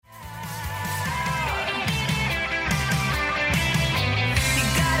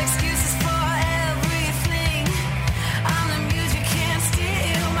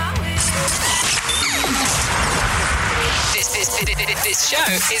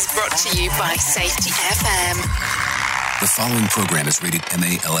is brought to you by Safety FM. The following program is rated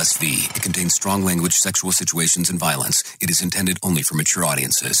MALSV. It contains strong language, sexual situations, and violence. It is intended only for mature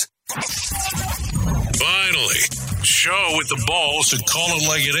audiences. Finally, show with the balls to call it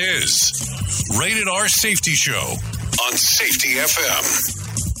like it is. Rated R Safety Show on Safety FM.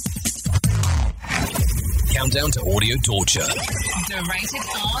 Countdown to audio torture. The Rated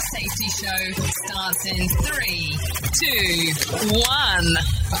R Safety Show starts in 3, 2, 1.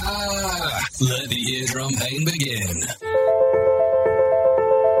 Let the eardrum pain begin.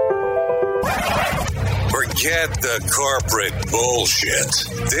 Forget the corporate bullshit.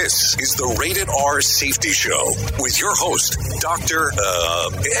 This is the Rated R Safety Show with your host, Dr.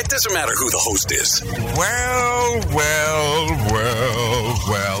 It doesn't matter who the host is. Well.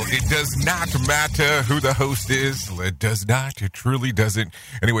 It does not matter who the host is. It does not. It truly doesn't.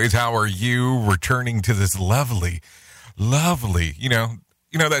 Anyways, how are you returning to this lovely,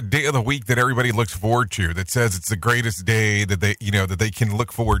 that day of the week that everybody looks forward to, that says it's the greatest day that they can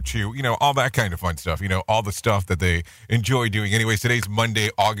look forward to, all that kind of fun stuff, all the stuff that they enjoy doing. Anyways, today's Monday,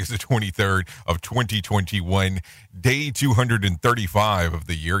 August the 23rd of 2021, day 235 of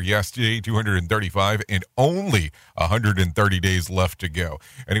the year. Yes, day 235 and only 130 days left to go.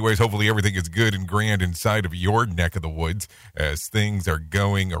 Anyways, hopefully everything is good and grand inside of your neck of the woods as things are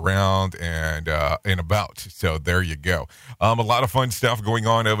going around and about. So there you go. A lot of fun stuff going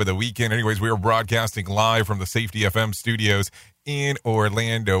on over the weekend. Anyways, we are broadcasting live from the Safety FM studios in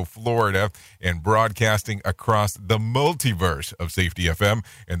Orlando, Florida, and broadcasting across the multiverse of Safety FM.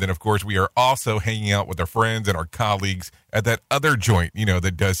 And then, of course, we are also hanging out with our friends and our colleagues at that other joint,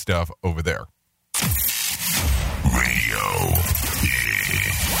 that does stuff over there. Radio.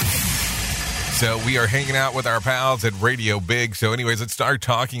 So we are hanging out with our pals at Radio Big. So anyways, let's start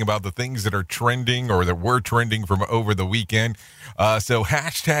talking about the things that are trending or that were trending from over the weekend. So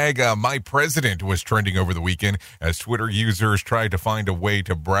hashtag My President was trending over the weekend as Twitter users tried to find a way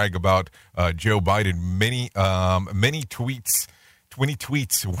to brag about Joe Biden. Many tweets. 20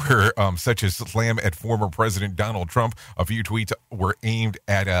 tweets were such as slam at former President Donald Trump. A few tweets were aimed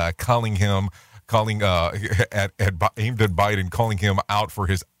at aimed at Biden, calling him out for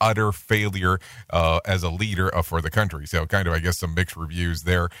his utter failure as a leader for the country. So kind of, I guess, some mixed reviews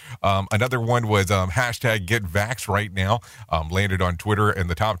there. Another one was hashtag Get Vax Right Now, landed on Twitter and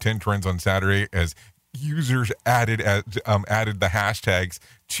the top 10 trends on Saturday as users added the hashtags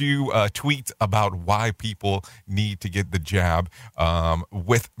to tweets about why people need to get the jab,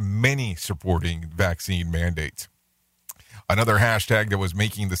 with many supporting vaccine mandates. Another hashtag that was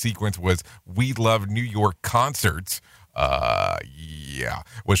making the sequence was We Love New York Concerts.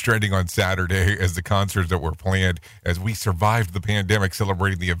 Was trending on Saturday as the concerts that were planned as we survived the pandemic,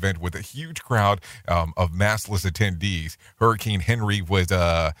 celebrating the event with a huge crowd of maskless attendees. Hurricane Henry was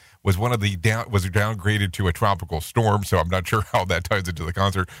downgraded to a tropical storm, so I'm not sure how that ties into the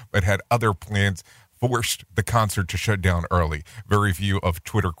concert, but had other plans forced the concert to shut down early. Very few of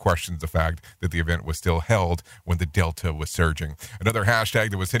Twitter questions the fact that the event was still held when the Delta was surging. Another hashtag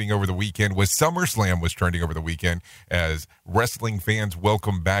that was hitting over the weekend was SummerSlam was trending over the weekend as wrestling fans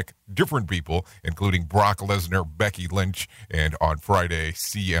welcome back different people, including Brock Lesnar, Becky Lynch, and on Friday,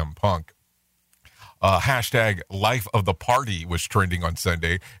 CM Punk. Hashtag Life of the Party was trending on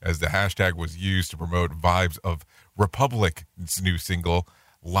Sunday as the hashtag was used to promote Vibes of Republic's new single,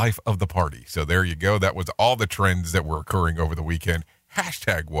 Life of the Party. So there you go. That was all the trends that were occurring over the weekend,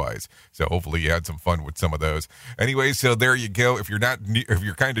 hashtag wise. So hopefully you had some fun with some of those. Anyway, so there you go. If you're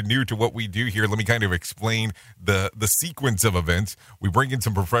kind of new to what we do here, let me kind of explain the sequence of events. We bring in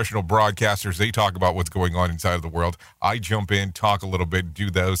some professional broadcasters. They talk about what's going on inside of the world. I jump in, talk a little bit, do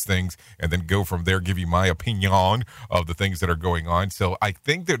those things, and then go from there, give you my opinion of the things that are going on. So I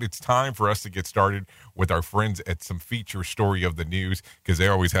think that it's time for us to get started with our friends at some feature story of the news, because they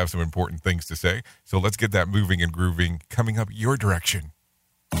always have some important things to say. So let's get that moving and grooving coming up your direction.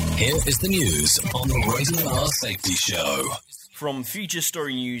 Here is the news on the Rated R Safety Show. From Future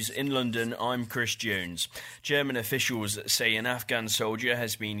Story News in London, I'm Chris Jones. German officials say an Afghan soldier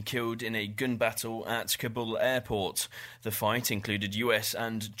has been killed in a gun battle at Kabul airport. The fight included US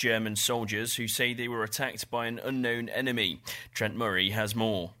and German soldiers who say they were attacked by an unknown enemy. Trent Murray has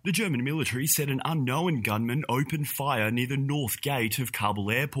more. The German military said an unknown gunman opened fire near the north gate of Kabul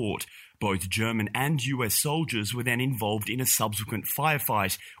airport. Both German and US soldiers were then involved in a subsequent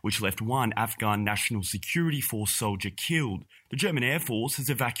firefight, which left one Afghan National Security Force soldier killed. The German Air Force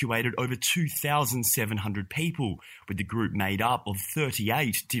has evacuated over 2,700 people, with the group made up of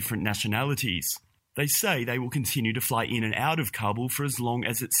 38 different nationalities. They say they will continue to fly in and out of Kabul for as long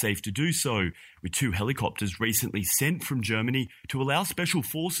as it's safe to do so, with 2 helicopters recently sent from Germany to allow special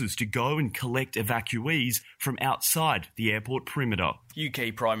forces to go and collect evacuees from outside the airport perimeter.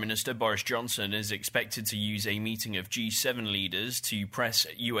 UK Prime Minister Boris Johnson is expected to use a meeting of G7 leaders to press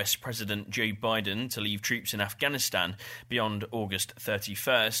US President Joe Biden to leave troops in Afghanistan beyond August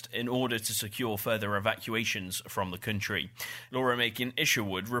 31st in order to secure further evacuations from the country. Laura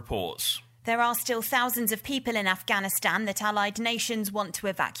Makin-Isherwood reports. There are still thousands of people in Afghanistan that allied nations want to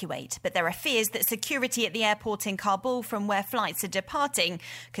evacuate, but there are fears that security at the airport in Kabul from where flights are departing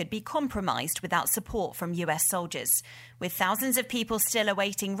could be compromised without support from US soldiers. With thousands of people still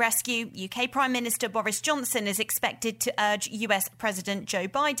awaiting rescue, UK Prime Minister Boris Johnson is expected to urge US President Joe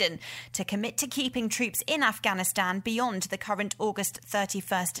Biden to commit to keeping troops in Afghanistan beyond the current August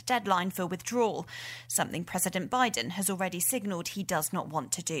 31st deadline for withdrawal, something President Biden has already signalled he does not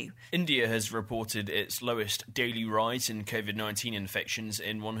want to do. India has reported its lowest daily rise in COVID-19 infections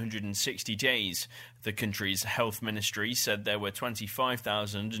in 160 days. The country's health ministry said there were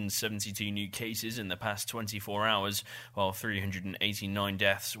 25,072 new cases in the past 24 hours, while 389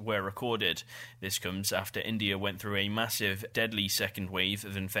 deaths were recorded. This comes after India went through a massive, deadly second wave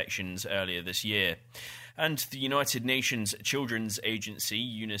of infections earlier this year. And the United Nations Children's Agency,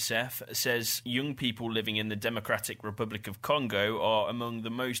 UNICEF, says young people living in the Democratic Republic of Congo are among the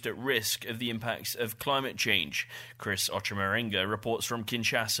most at risk of the impacts of climate change. Chris Ochimarenga reports from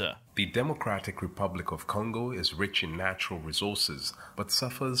Kinshasa. The Democratic Republic of Congo is rich in natural resources, but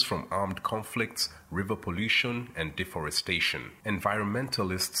suffers from armed conflicts, river pollution, and deforestation.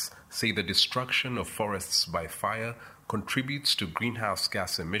 Environmentalists say the destruction of forests by fire contributes to greenhouse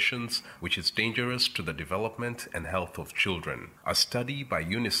gas emissions, which is dangerous to the development and health of children. A study by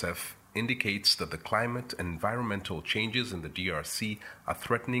UNICEF indicates that the climate and environmental changes in the DRC are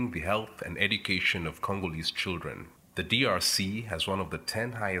threatening the health and education of Congolese children. The DRC has one of the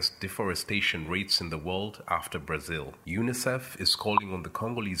 10 highest deforestation rates in the world after Brazil. UNICEF is calling on the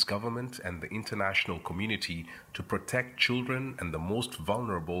Congolese government and the international community to protect children and the most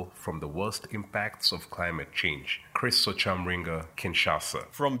vulnerable from the worst impacts of climate change. Chris Ochamringa,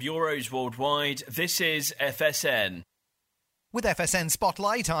 Kinshasa. From bureaus worldwide, this is FSN. With FSN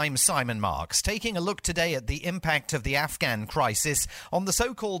Spotlight, I'm Simon Marks, taking a look today at the impact of the Afghan crisis on the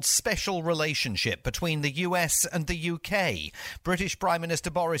so-called special relationship between the US and the UK. British Prime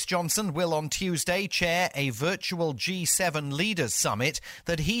Minister Boris Johnson will on Tuesday chair a virtual G7 leaders summit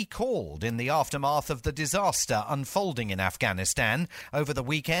that he called in the aftermath of the disaster unfolding in Afghanistan. Over the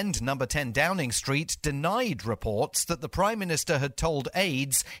weekend, number 10 Downing Street denied reports that the Prime Minister had told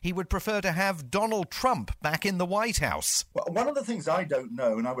aides he would prefer to have Donald Trump back in the White House. One of the things I don't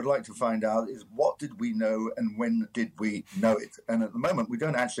know, and I would like to find out, is what did we know and when did we know it? And at the moment, we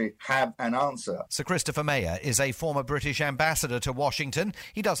don't actually have an answer. Sir Christopher Mayer is a former British ambassador to Washington.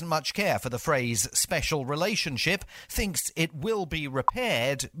 He doesn't much care for the phrase special relationship, thinks it will be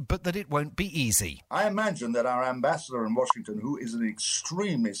repaired, but that it won't be easy. I imagine that our ambassador in Washington, who is an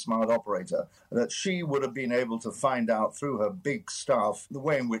extremely smart operator, that she would have been able to find out through her big staff the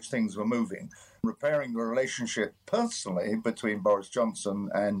way in which things were moving. Repairing the relationship personally between Boris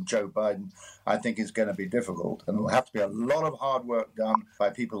Johnson and Joe Biden, I think, is going to be difficult. And there will have to be a lot of hard work done by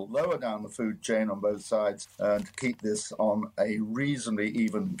people lower down the food chain on both sides to keep this on a reasonably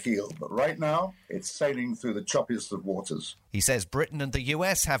even keel. But right now, it's sailing through the choppiest of waters. He says Britain and the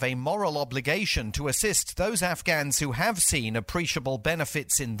US have a moral obligation to assist those Afghans who have seen appreciable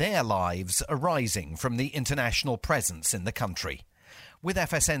benefits in their lives arising from the international presence in the country. With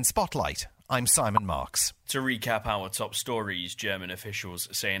FSN Spotlight, I'm Simon Marks. To recap our top stories, German officials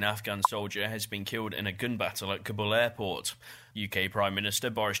say an Afghan soldier has been killed in a gun battle at Kabul airport. UK Prime Minister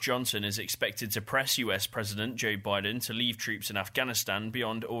Boris Johnson is expected to press US President Joe Biden to leave troops in Afghanistan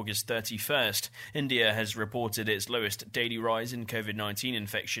beyond August 31st. India has reported its lowest daily rise in COVID-19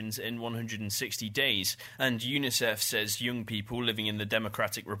 infections in 160 days. And UNICEF says young people living in the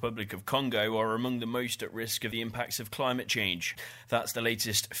Democratic Republic of Congo are among the most at risk of the impacts of climate change. That's the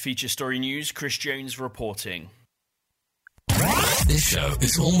latest feature story news. Chris Jones reporting. This show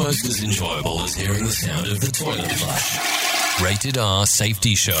is almost as enjoyable as hearing the sound of the toilet flush. Rated R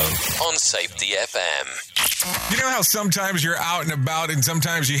Safety Show on Safety FM. You know how sometimes you're out and about and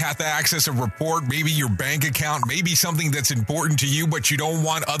sometimes you have to access a report, maybe your bank account, maybe something that's important to you, but you don't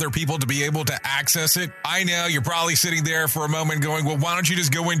want other people to be able to access it? I know you're probably sitting there for a moment going, well, why don't you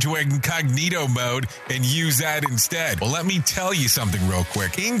just go into incognito mode and use that instead? Well, let me tell you something real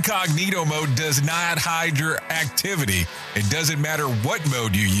quick. Incognito mode does not hide your activity. It doesn't matter what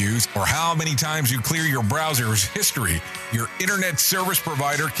mode you use or how many times you clear your browser's history. Your internet service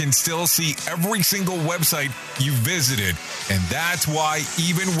provider can still see every single website you visited. And that's why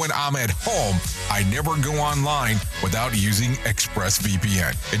even when I'm at home, I never go online without using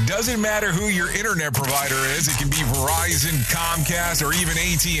ExpressVPN. It doesn't matter who your internet provider is. It can be Verizon, Comcast, or even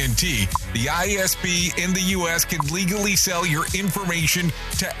AT&T. The ISP in the U.S. can legally sell your information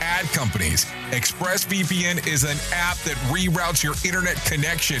to ad companies. ExpressVPN is an app that reroutes your internet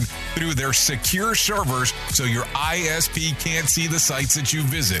connection through their secure servers so your ISP can't see the sites that you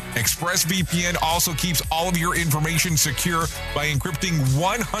visit. ExpressVPN also keeps all of your information secure by encrypting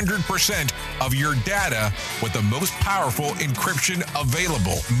 100% of your data with the most powerful encryption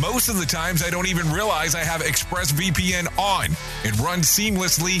available. Most of the times, I don't even realize I have ExpressVPN on. It runs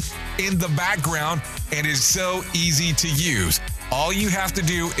seamlessly in the background and is so easy to use. All you have to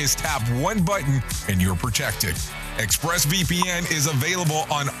do is tap one button and you're protected. ExpressVPN is available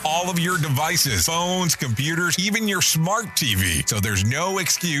on all of your devices, phones, computers, even your smart TV. So there's no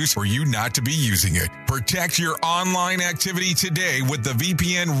excuse for you not to be using it. Protect your online activity today with the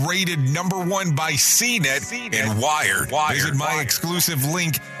VPN rated #1 by CNET and Wired. Visit my exclusive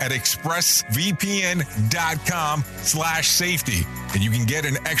link at expressvpn.com/safety and you can get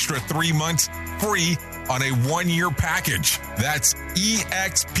an extra 3 months free on a 1-year package. That's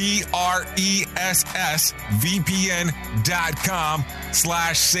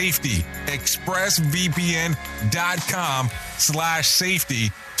expressvpn.com/safety.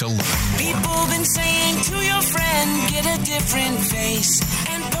 expressvpn.com/safety to learn more. People been saying to your friend, get a different face,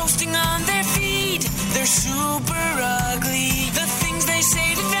 and posting on their feed, they're super ugly. The things they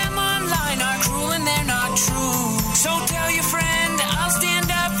say to them online are cruel and they're not true. So tell your friend, I'll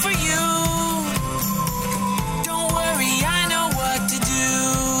stand up for you. I know what to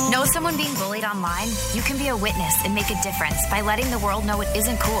do. Know someone being bullied online? You can be a witness and make a difference by letting the world know it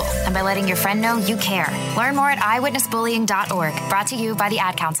isn't cool and by letting your friend know you care. Learn more at eyewitnessbullying.org. Brought to you by the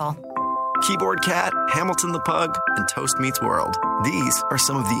Ad Council. Keyboard Cat, Hamilton the Pug, and Toast Meets World. These are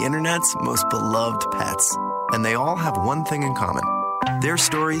some of the internet's most beloved pets. And they all have one thing in common. Their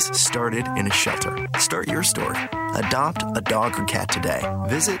stories started in a shelter. Start your story. Adopt a dog or cat today.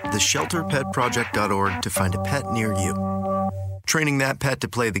 Visit theshelterpetproject.org to find a pet near you. Training that pet to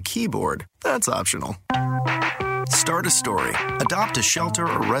play the keyboard, that's optional. Start a story. Adopt a shelter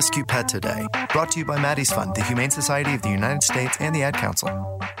or rescue pet today. Brought to you by Maddie's Fund, the Humane Society of the United States, and the Ad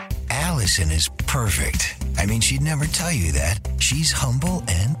Council. Allison is perfect. I mean, she'd never tell you that. She's humble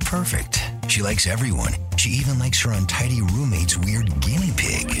and perfect. She likes everyone. She even likes her untidy roommate's weird guinea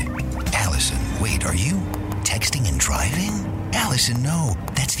pig. Allison, wait, are you texting and driving? Allison, no.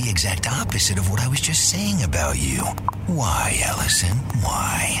 That's the exact opposite of what I was just saying about you. Why, Allison?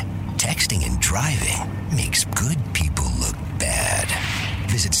 Why? Texting and driving makes good people look bad.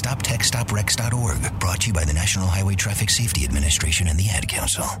 Visit StopTextStopWrecks.org. Brought to you by the National Highway Traffic Safety Administration and the Ad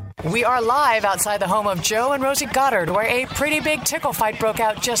Council. We are live outside the home of Joe and Rosie Goddard, where a pretty big tickle fight broke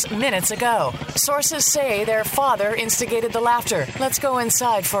out just minutes ago. Sources say their father instigated the laughter. Let's go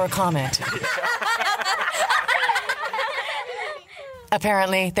inside for a comment.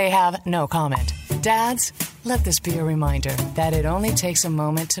 Apparently, they have no comment. Dads, let this be a reminder that it only takes a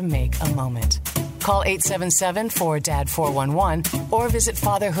moment to make a moment. Call 877-4DAD-411 or visit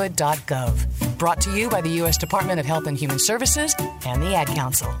fatherhood.gov. Brought to you by the U.S. Department of Health and Human Services and the Ad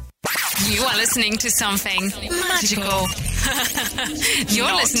Council. You are listening to something magical.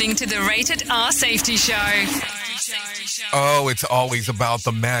 You're listening to the Rated R Safety Show. Oh, it's always about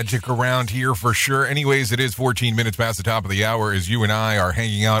the magic around here for sure. Anyways, it is 14 minutes past the top of the hour as you and I are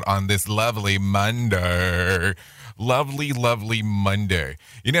hanging out on this lovely Monday. Lovely, lovely Monday.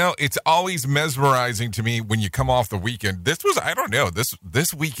 You know, it's always mesmerizing to me when you come off the weekend. This was, I don't know,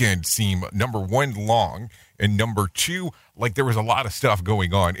 this weekend seemed, number one, long, and number two, like there was a lot of stuff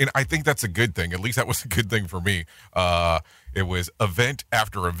going on. And I think that's a good thing. At least that was a good thing for me. It was event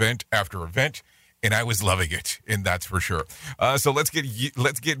after event after event, and I was loving it, and that's for sure. So let's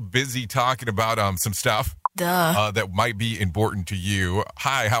get busy talking about some stuff. That might be important to you.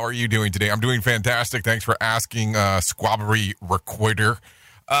 Hi, how are you doing today? I'm doing fantastic. Thanks for asking, Squabbery Requitter.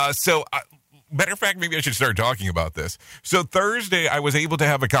 Matter of fact, maybe I should start talking about this. So Thursday, I was able to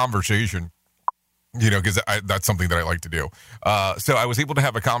have a conversation Because that's something that I like to do. So I was able to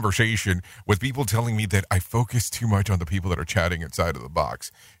have a conversation with people telling me that I focus too much on the people that are chatting inside of the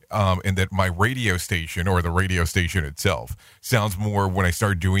box. And that my radio station or the radio station itself sounds more when I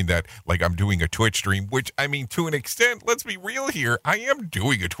start doing that, like I'm doing a Twitch stream, which, I mean, to an extent, let's be real here, I am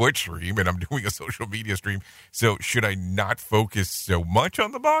doing a Twitch stream and I'm doing a social media stream. So should I not focus so much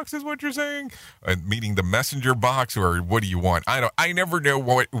on the box is what you're saying? Meaning the messenger box, or what do you want? I never know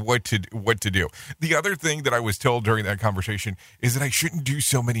what to do. The other thing that I was told during that conversation is that I shouldn't do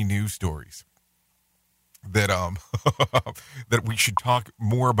so many news stories. That that we should talk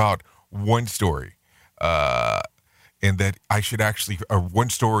more about one story, and that I should actually one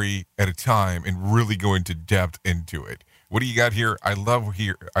story at a time and really go into depth into it. What do you got here? I love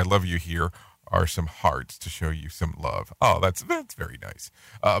you here are some hearts to show you some love. Oh, that's very nice.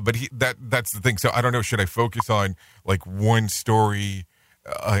 But that's the thing. So I don't know. Should I focus on like one story?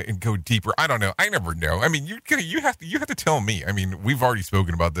 And go deeper. I don't know. I never know. I mean, you have to tell me. I mean, we've already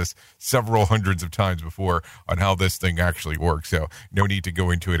spoken about this several hundreds of times before on how this thing actually works. So no need to go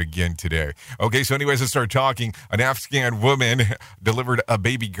into it again today. Okay. So anyways, let's start talking. An Afghan woman delivered a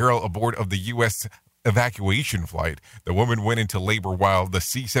baby girl aboard of the U.S. evacuation flight. The woman went into labor while the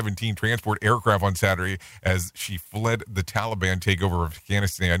C-17 transport aircraft on Saturday as she fled the Taliban takeover of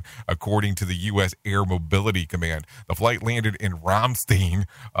Afghanistan, according to the U.S. Air Mobility Command. The flight landed in Ramstein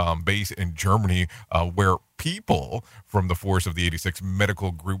base in Germany, where people from the force of the 86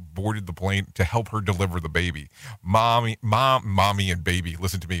 medical group boarded the plane to help her deliver the baby. Mommy and baby.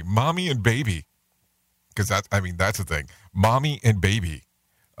 Listen to me. Mommy and baby. Because that's the thing. Mommy and baby.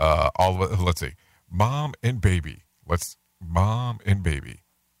 Let's see. Mom and baby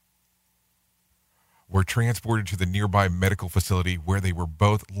were transported to the nearby medical facility where they were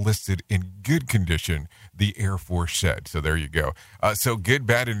both listed in good condition, the Air Force said. So there you go. So good,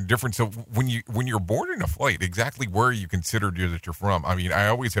 bad, and indifferent. So when you're born in a flight, exactly where are you considered that you're from? I mean, I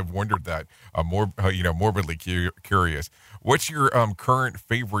always have wondered that. Morbidly curious. What's your current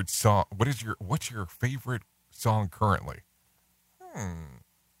favorite song? What's your favorite song currently?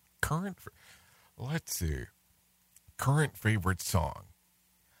 Let's see. Current favorite song.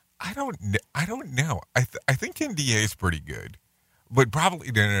 I don't know. I think NDA is pretty good, but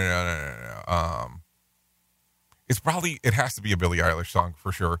probably no. It has to be a Billie Eilish song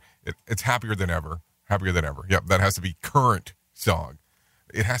for sure. It's Happier Than Ever. Yep, that has to be current song.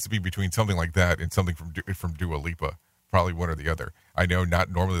 It has to be between something like that and something from Dua Lipa. Probably one or the other. I know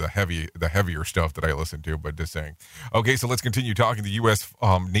not normally the heavier stuff that I listen to, but just saying. Okay, so let's continue talking. The U.S.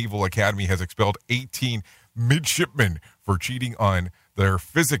 Naval Academy has expelled 18 midshipmen for cheating on their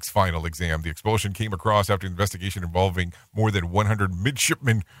physics final exam. The expulsion came across after an investigation involving more than 100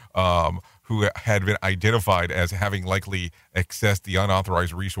 midshipmen who had been identified as having likely accessed the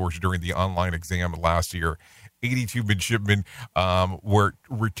unauthorized resource during the online exam last year. 82 midshipmen were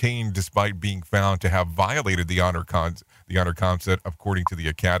retained despite being found to have violated the honor concept, according to the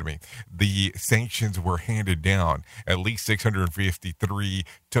Academy. The sanctions were handed down. At least 653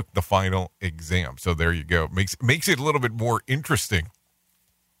 took the final exam. So there you go. Makes it a little bit more interesting.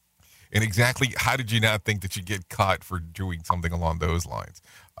 And exactly how did you not think that you get caught for doing something along those lines?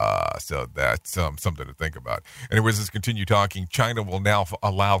 So that's something to think about. Anyways, let's continue talking. China will now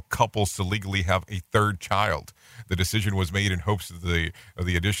allow couples to legally have a third child. The decision was made in hopes that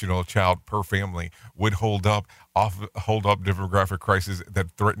the additional child per family would hold up demographic crisis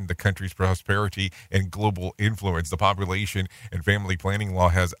that threatened the country's prosperity and global influence. The Population and Family Planning Law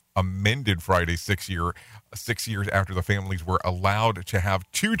has amended Friday 6 years after the families were allowed to have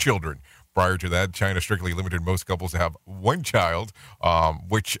 2 children. Prior to that, China strictly limited most couples to have 1 child,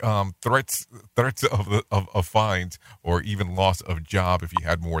 which threats of fines or even loss of job if you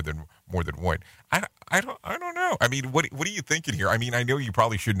had more than one. I don't know. I mean, what are you thinking here? I mean, I know you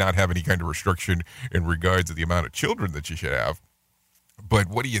probably should not have any kind of restriction in regards to the amount of children that you should have, but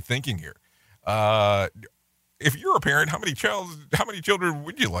what are you thinking here? If you're a parent, how many children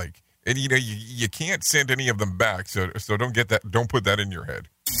would you like? And you can't send any of them back, so don't put that in your head.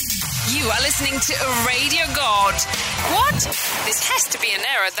 You are listening to a radio god. What? This has to be an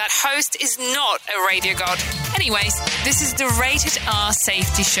error. That host is not a radio god. Anyways, this is the Rated R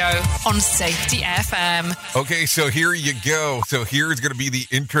Safety Show on Safety FM. Okay, so here you go. So here's going to be the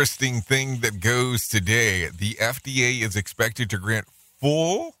interesting thing that goes today. The FDA is expected to grant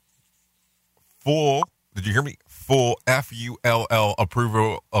full, did you hear me? Full FULL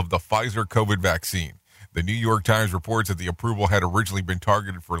approval of the Pfizer COVID vaccine. The New York Times reports that the approval had originally been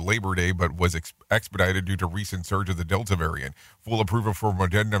targeted for Labor Day, but was expedited due to recent surge of the Delta variant. Full approval for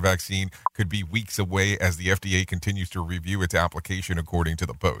Moderna vaccine could be weeks away as the FDA continues to review its application, according to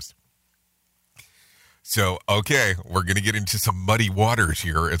the Post. So, okay, we're going to get into some muddy waters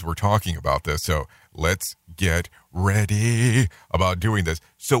here as we're talking about this. So let's get ready about doing this.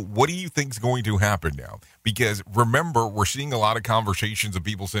 So what do you think is going to happen now? Because remember, we're seeing a lot of conversations of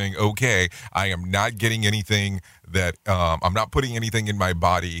people saying, okay, I am not getting anything that, I'm not putting anything in my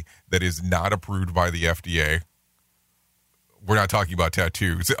body that is not approved by the FDA. We're not talking about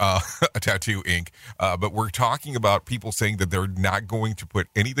tattoos, tattoo ink, but we're talking about people saying that they're not going to put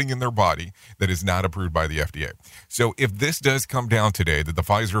anything in their body that is not approved by the FDA. So if this does come down today, that the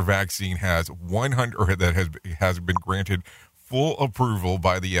Pfizer vaccine has 100, or that has been granted full approval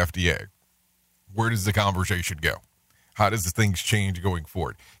by the FDA, where does the conversation go? How does the things change going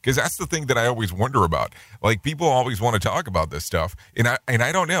forward? Because that's the thing that I always wonder about. Like, people always want to talk about this stuff, and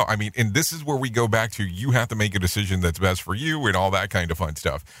I don't know. I mean, and this is where we go back to, you have to make a decision that's best for you and all that kind of fun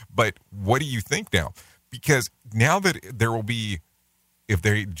stuff. But what do you think now? Because now that there will be, if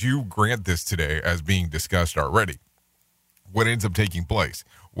they do grant this today as being discussed already, what ends up taking place?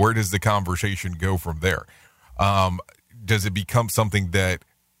 Where does the conversation go from there? Does it become something that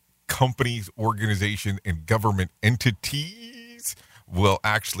companies, organizations, and government entities will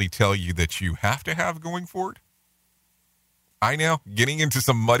actually tell you that you have to have going forward? I know, getting into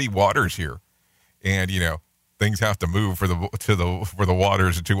some muddy waters here, and things have to move for the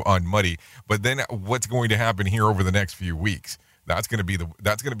waters to unmuddy. But then, what's going to happen here over the next few weeks? That's going to be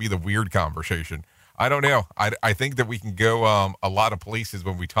the weird conversation. I don't know. I think that we can go a lot of places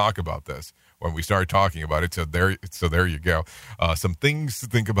when we talk about this, when we start talking about it. So there you go. Some things to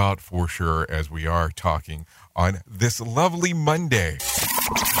think about for sure as we are talking on this lovely Monday.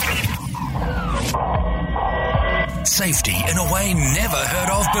 Safety in a way never heard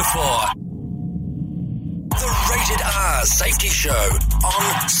of before. The Rated R Safety Show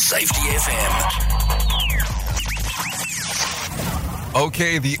on Safety FM.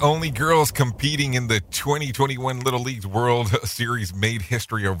 Okay, the only girls competing in the 2021 Little Leagues World Series made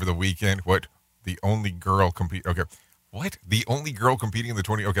history over the weekend. What? The only girl compete? Okay. What? The only girl competing in the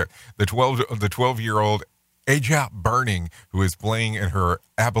 20? Okay. The 12-year-old Aja Burning, who is playing in her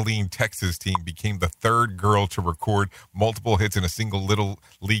Abilene, Texas team, became the third girl to record multiple hits in a single Little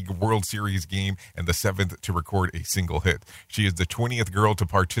League World Series game and the 7th to record a single hit. She is the 20th girl to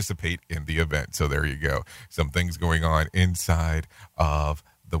participate in the event. So there you go. Some things going on inside of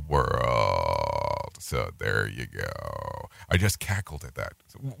the world. So there you go. I just cackled at that.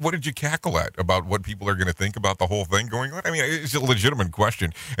 What did you cackle at? About what people are going to think about the whole thing going on? I mean, it's a legitimate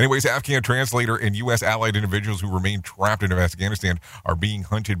question. Anyways, Afghan translator and U.S. allied individuals who remain trapped in Afghanistan are being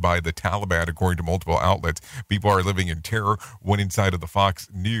hunted by the Taliban, according to multiple outlets. People are living in terror. One inside of the Fox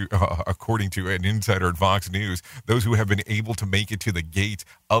News, according to an insider at Fox News, those who have been able to make it to the gates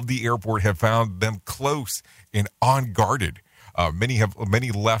of the airport have found them close and unguarded. Many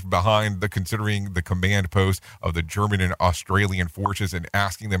left behind, considering the command post of the German and Australian forces and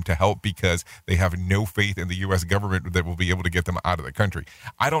asking them to help because they have no faith in the U.S. government that will be able to get them out of the country.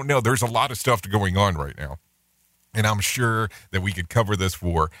 I don't know. There's a lot of stuff going on right now, and I'm sure that we could cover this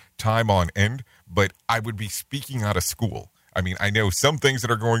for time on end, but I would be speaking out of school. I mean, I know some things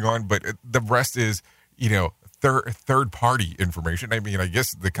that are going on, but the rest is, third party information. I mean, I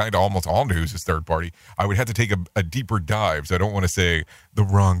guess the kind of almost all news is third party. I would have to take a deeper dive, so I don't want to say the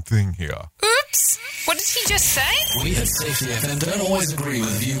wrong thing here. Oops! What did he just say? We at Safety FM don't always agree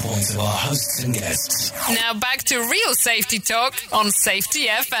with the viewpoints of our hosts and guests. Now back to real safety talk on Safety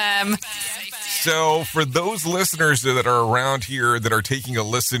FM. So for those listeners that are around here that are taking a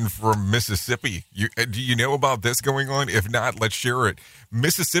listen from Mississippi, do you know about this going on? If not, let's share it.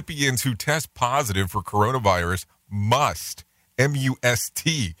 Mississippians who test positive for coronavirus must,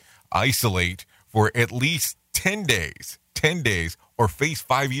 M-U-S-T, isolate for at least 10 days, or face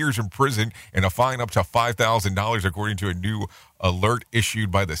 5 years in prison and a fine up to $5,000, according to a new alert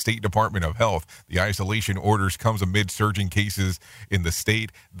issued by the State Department of Health. The isolation orders comes amid surging cases in the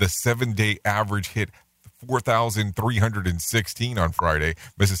state. The 7-day average hit 4,316 on Friday.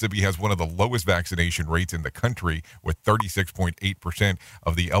 Mississippi has one of the lowest vaccination rates in the country, with 36.8%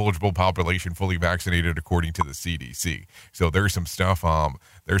 of the eligible population fully vaccinated, according to the CDC. So there's some stuff.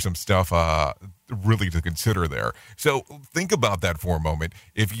 Really to consider there. So think about that for a moment.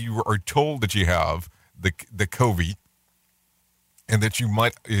 If you are told that you have the COVID and that you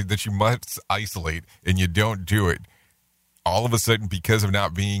must isolate and you don't do it, all of a sudden, because of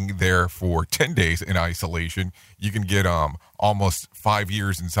not being there for 10 days in isolation, you can get almost 5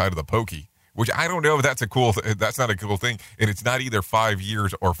 years inside of the pokey which I don't know if that's that's not a cool thing. And it's not either 5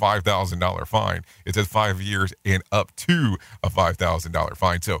 years or $5,000 fine. It says 5 years and up to a $5,000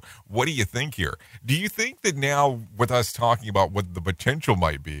 fine. So what do you think here? Do you think that now with us talking about what the potential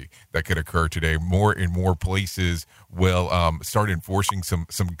might be that could occur today, more and more places will start enforcing some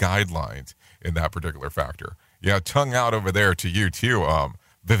guidelines in that particular factor? Yeah, tongue out over there to you too,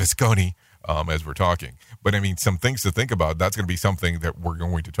 Vivisconi. As we're talking. But I mean, some things to think about. That's going to be something that we're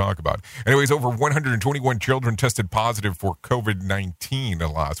going to talk about. Anyways, over 121 children tested positive for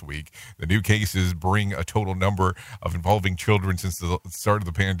COVID-19 last week. The new cases bring a total number of involving children since the start of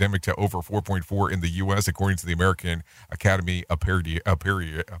the pandemic to over 4.4 in the U.S., according to the American Academy of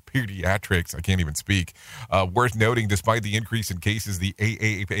Pediatrics. I can't even speak. Worth noting, despite the increase in cases, the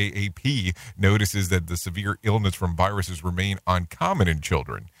AAPAP notices that the severe illness from viruses remain uncommon in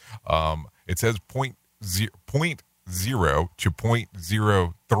children. It says 0.0 to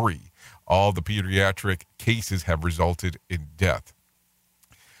 0.03. All the pediatric cases have resulted in death.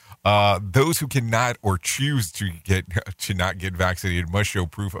 Those who cannot or choose to not get vaccinated must show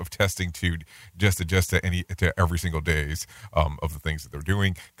proof of testing to adjust to every single days of the things that they're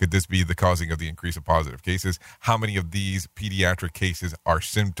doing. Could this be the causing of the increase of positive cases? How many of these pediatric cases are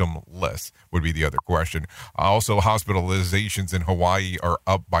symptomless would be the other question. Also, hospitalizations in Hawaii are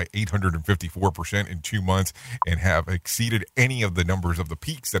up by 854% in 2 months and have exceeded any of the numbers of the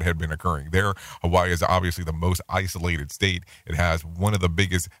peaks that had been occurring there. Hawaii is obviously the most isolated state. It has one of the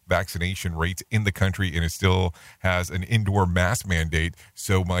biggest vaccination rates in the country, and it still has an indoor mask mandate.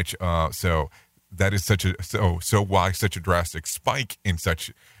 So much so that is why such a drastic spike in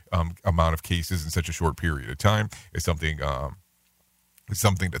such amount of cases in such a short period of time is something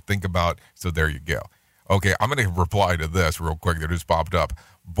to think about. So there you go. Okay, I'm going to reply to this real quick that just popped up.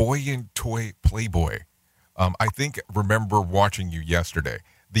 Boy and toy Playboy. I remember watching you yesterday.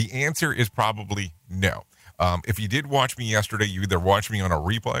 The answer is probably no. If you did watch me yesterday, you either watched me on a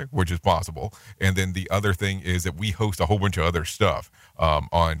replay, which is possible, and then the other thing is that we host a whole bunch of other stuff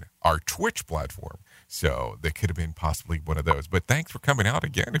on our Twitch platform. So that could have been possibly one of those. But thanks for coming out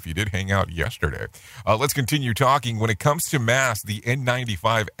again if you did hang out yesterday. Let's continue talking. When it comes to masks, the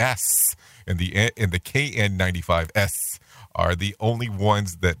N95S and the KN95S are the only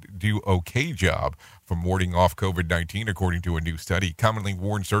ones that do okay job from warding off COVID-19, according to a new study. Commonly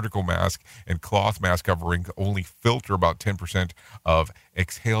worn surgical mask and cloth mask covering only filter about 10% of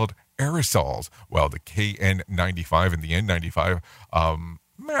exhaled aerosols, while the KN95 and the N95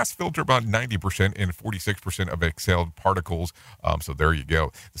 masks filter about 90% and 46% of exhaled particles. So there you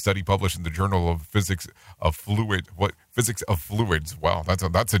go. The study published in the Journal of Physics of Fluids. Wow,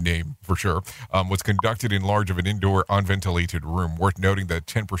 that's a name for sure. Was conducted in large of an indoor unventilated room. Worth noting that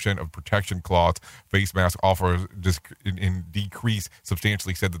 10% of protection cloth face masks offer in decrease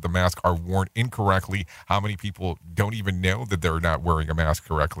substantially said that the masks are worn incorrectly. How many people don't even know that they're not wearing a mask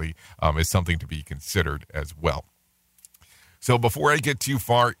correctly is something to be considered as well. So before I get too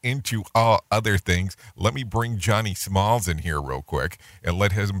far into all other things, let me bring Johnny Smalls in here real quick and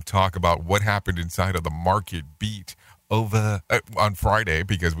let him talk about what happened inside of the market beat over on Friday,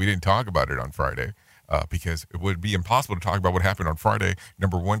 because we didn't talk about it on Friday, because it would be impossible to talk about what happened on Friday.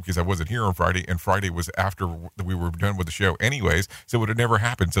 Number one, because I wasn't here on Friday, and Friday was after we were done with the show anyways, so it would have never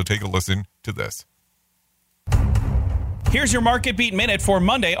happened. So take a listen to this. Here's your Market Beat Minute for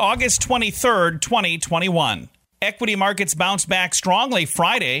Monday, August 23rd, 2021. Equity markets bounced back strongly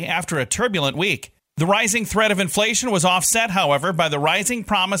Friday after a turbulent week. The rising threat of inflation was offset, however, by the rising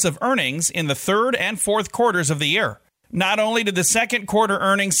promise of earnings in the third and fourth quarters of the year. Not only did the second quarter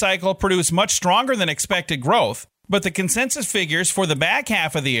earnings cycle produce much stronger than expected growth, but the consensus figures for the back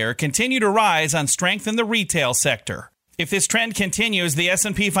half of the year continue to rise on strength in the retail sector. If this trend continues, the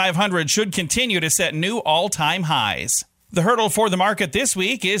S&P 500 should continue to set new all-time highs. The hurdle for the market this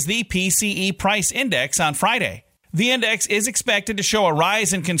week is the PCE Price Index on Friday. The index is expected to show a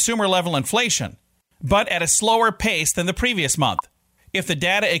rise in consumer-level inflation, but at a slower pace than the previous month. If the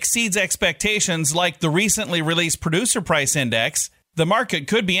data exceeds expectations like the recently released Producer Price Index, the market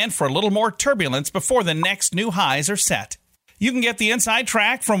could be in for a little more turbulence before the next new highs are set. You can get the inside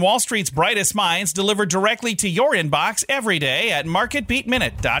track from Wall Street's brightest minds delivered directly to your inbox every day at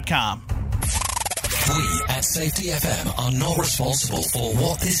MarketBeatMinute.com. We at Safety FM are not responsible for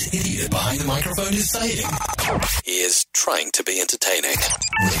what this idiot behind the microphone is saying. He is trying to be entertaining.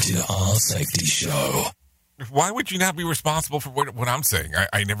 Rated R Safety Show. Why would you not be responsible for what I'm saying?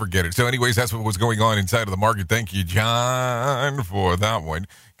 I never get it. So anyways, that's what was going on inside of the market. Thank you, John, for that one,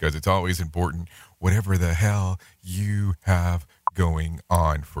 because it's always important, whatever the hell you have going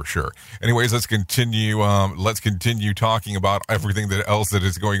on for sure. Anyways, let's continue. Let's continue talking about everything else that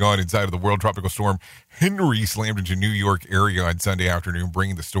is going on inside of the world. Tropical storm Henry slammed into New York area on Sunday afternoon,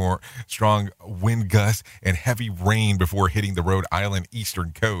 bringing the storm strong wind gusts and heavy rain before hitting the Rhode Island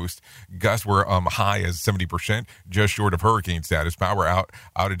eastern coast. Gusts were high as 70%, just short of hurricane status. Power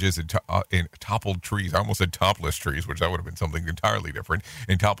outages and toppled trees. I almost said topless trees, which that would have been something entirely different.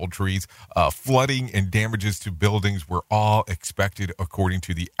 And toppled trees, flooding and damages to buildings were all expected, according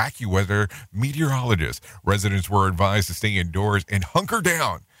to the AccuWeather meteorologist. Residents were advised to stay indoors and hunker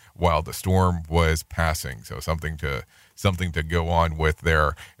down while the storm was passing. So something to go on with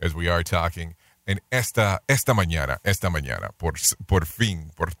there as we are talking. And esta mañana, por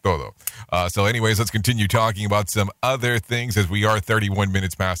fin, por todo. So anyways, let's continue talking about some other things as we are 31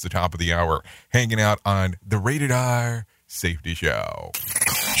 minutes past the top of the hour, hanging out on the Rated R Safety Show.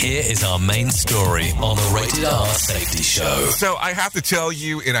 Here is our main story on the Rated R Safety Show. So I have to tell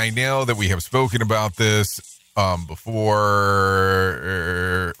you, and I know that we have spoken about this before,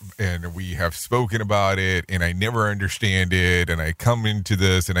 and we have spoken about it, and I never understand it, and I come into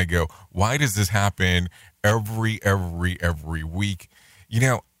this and I go, why does this happen every week? You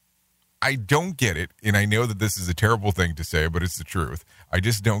know, I don't get it, and I know that this is a terrible thing to say, but it's the truth. I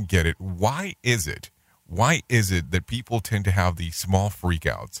just don't get it. Why is it that people tend to have these small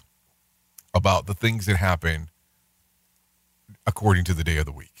freakouts about the things that happen according to the day of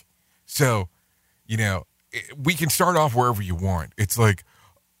the week? So, you know, we can start off wherever you want. It's like,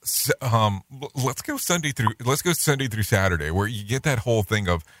 let's go Sunday through Saturday, where you get that whole thing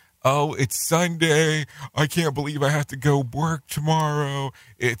of, oh, it's Sunday, I can't believe I have to go work tomorrow.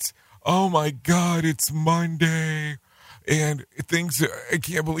 It's, oh my God, it's Monday, and I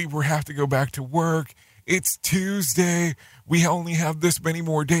can't believe we have to go back to work. It's Tuesday. We only have this many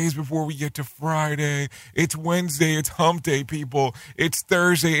more days before we get to Friday. It's Wednesday. It's hump day, people. It's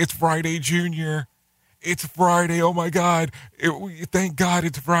Thursday. It's Friday Junior. It's Friday. Oh, my God. Thank God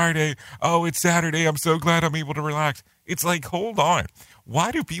it's Friday. Oh, it's Saturday. I'm so glad I'm able to relax. It's like, hold on.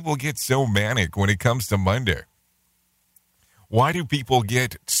 Why do people get so manic when it comes to Monday? Why do people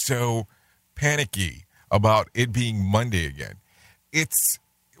get so panicky about it being Monday again? It's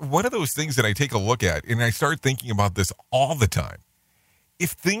one of those things that I take a look at, and I start thinking about this all the time.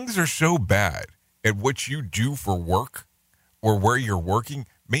 If things are so bad at what you do for work or where you're working,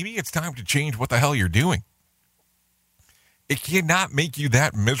 maybe it's time to change what the hell you're doing. It cannot make you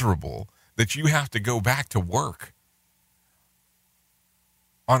that miserable that you have to go back to work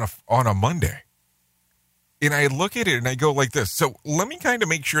on a Monday. And I look at it and I go like this. So let me kind of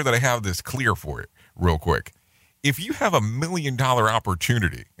make sure that I have this clear for it real quick. If you have $1 million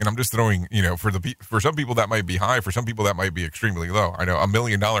opportunity, and I'm just throwing, you know, for some people that might be high, for some people that might be extremely low. I know $1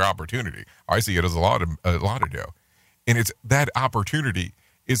 million opportunity, I see it as a lot of dough. And it's that opportunity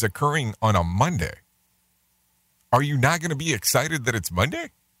is occurring on a Monday. Are you not going to be excited that it's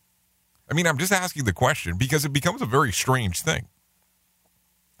Monday? I mean, I'm just asking the question because it becomes a very strange thing.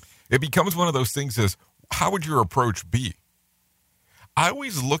 It becomes one of those things as, how would your approach be? I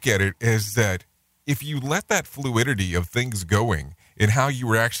always look at it as that if you let that fluidity of things going and how you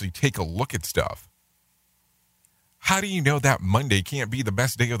would actually take a look at stuff, how do you know that Monday can't be the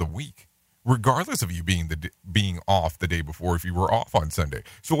best day of the week? Regardless of you being off the day before, if you were off on Sunday.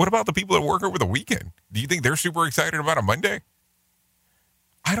 So what about the people that work over the weekend? Do you think they're super excited about a Monday?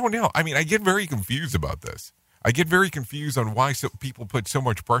 I don't know. I mean, I get very confused about this. I get very confused on why people put so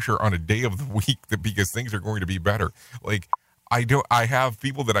much pressure on a day of the week because things are going to be better. Like, I have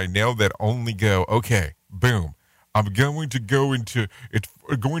people that I know that only go, okay, boom, I'm going to go into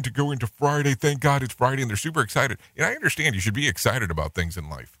Friday. Thank God it's Friday, and they're super excited. And I understand you should be excited about things in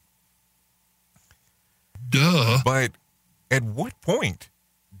life. Duh. But at what point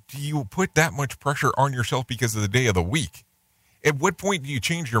do you put that much pressure on yourself because of the day of the week? At what point do you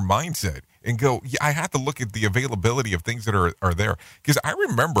change your mindset and go, yeah, I have to look at the availability of things that are there? Because I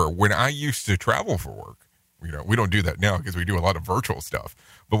remember when I used to travel for work, you know, we don't do that now because we do a lot of virtual stuff.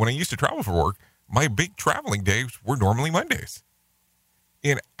 But when I used to travel for work, my big traveling days were normally Mondays.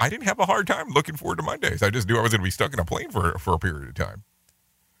 And I didn't have a hard time looking forward to Mondays. I just knew I was going to be stuck in a plane for a period of time.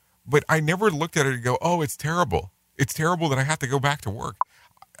 But I never looked at it and go, oh, it's terrible. It's terrible that I have to go back to work.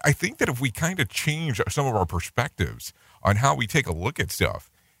 I think that if we kind of change some of our perspectives on how we take a look at stuff,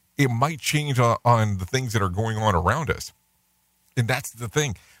 it might change on the things that are going on around us. And that's the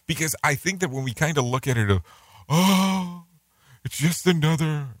thing. Because I think that when we kind of look at it, oh, it's just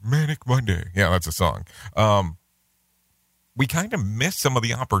another manic Monday. Yeah, that's a song. We kind of miss some of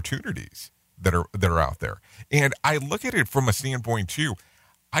the opportunities that are out there. And I look at it from a standpoint, too.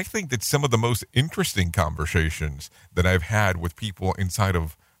 I think that some of the most interesting conversations that I've had with people inside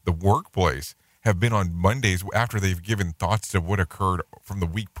of the workplace have been on Mondays after they've given thoughts to what occurred from the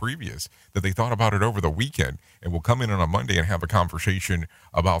week previous, that they thought about it over the weekend, and will come in on a Monday and have a conversation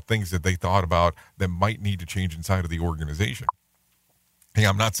about things that they thought about that might need to change inside of the organization. Hey,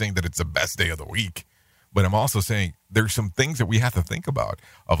 I'm not saying that it's the best day of the week, but I'm also saying there's some things that we have to think about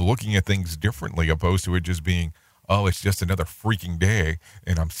of looking at things differently, opposed to it just being, oh, it's just another freaking day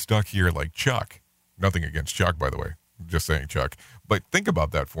and I'm stuck here like Chuck. Nothing against Chuck, by the way. I'm just saying Chuck. But think about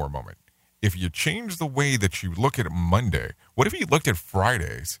that for a moment. If you change the way that you look at Monday, what if you looked at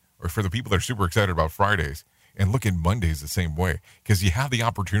Fridays, or for the people that are super excited about Fridays, and look at Mondays the same way? Because you have the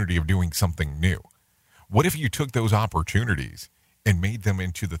opportunity of doing something new. What if you took those opportunities and made them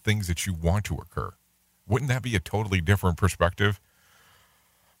into the things that you want to occur? Wouldn't that be a totally different perspective?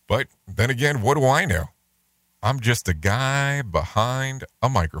 But then again, what do I know? I'm just a guy behind a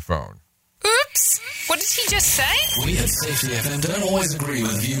microphone. Oops! What did he just say? We at Safety FM don't always agree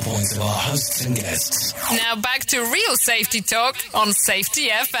with the viewpoints of our hosts and guests. Now back to real safety talk on Safety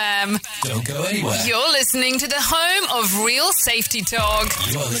FM. Don't go anywhere. You're listening to the home of real safety talk.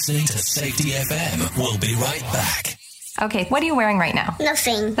 You're listening to Safety FM. We'll be right back. Okay, what are you wearing right now?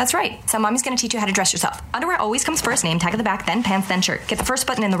 Nothing. That's right. So mommy's going to teach you how to dress yourself. Underwear always comes first, name tag at the back, then pants, then shirt. Get the first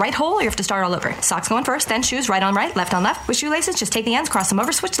button in the right hole or you have to start all over. Socks going first, then shoes, right on right, left on left. With shoelaces, just take the ends, cross them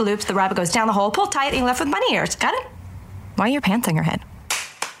over, switch the loops, the rabbit goes down the hole, pull tight, and you're left with bunny ears. Got it? Why are your pants on your head?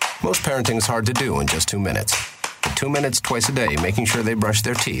 Most parenting is hard to do in just 2 minutes. But 2 minutes twice a day making sure they brush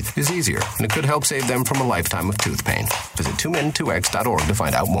their teeth is easier, and it could help save them from a lifetime of tooth pain. Visit 2min2x.org to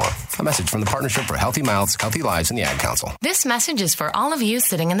find out more. A message from the Partnership for Healthy Mouths, Healthy Lives, and the Ad Council. This message is for all of you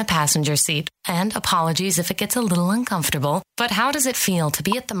sitting in the passenger seat. And apologies if it gets a little uncomfortable. But how does it feel to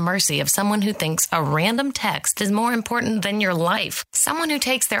be at the mercy of someone who thinks a random text is more important than your life? Someone who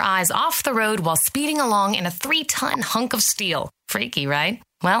takes their eyes off the road while speeding along in a 3-ton hunk of steel. Freaky, right?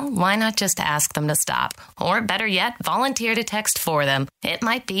 Well, why not just ask them to stop? Or better yet, volunteer to text for them. It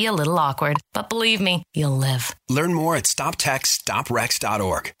might be a little awkward, but believe me, you'll live. Learn more at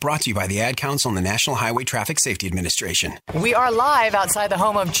StopTextStopWrecks.org. Brought to you by the Ad Council and the National Highway Traffic Safety Administration. We are live outside the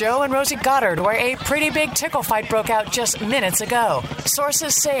home of Joe and Rosie Goddard, where a pretty big tickle fight broke out just minutes ago.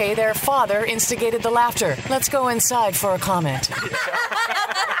 Sources say their father instigated the laughter. Let's go inside for a comment.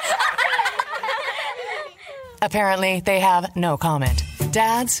 Apparently, they have no comment.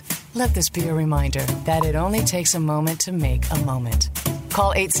 Dads, let this be a reminder that it only takes a moment to make a moment.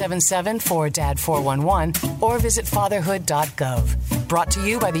 Call 877-4DAD-411 or visit fatherhood.gov. Brought to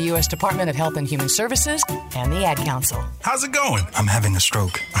you by the U.S. Department of Health and Human Services and the Ad Council. How's it going? I'm having a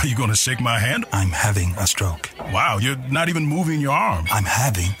stroke. Are you going to shake my hand? I'm having a stroke. Wow, you're not even moving your arm. I'm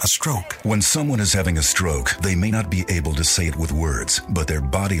having a stroke. When someone is having a stroke, they may not be able to say it with words, but their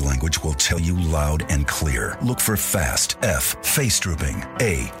body language will tell you loud and clear. Look for FAST. F, face drooping.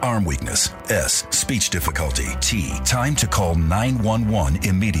 A, arm weakness. S, speech difficulty. T, time to call 911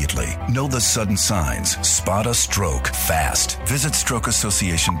 immediately. Know the sudden signs. Spot a stroke fast. Visit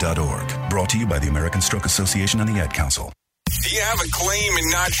strokeassociation.org. Brought to you by the American Stroke Association and the Ad Council. Do you have a claim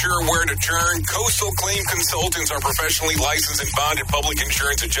and not sure where to turn? Coastal Claim Consultants are professionally licensed and bonded public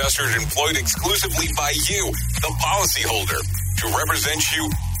insurance adjusters employed exclusively by you, the policyholder, to represent you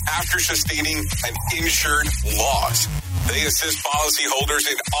after sustaining an insured loss. They assist policyholders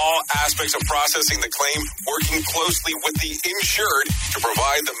in all aspects of processing the claim, working closely with the insured to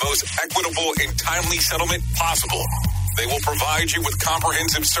provide the most equitable and timely settlement possible. They will provide you with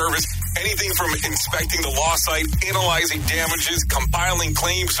comprehensive service, anything from inspecting the loss site, analyzing damages, compiling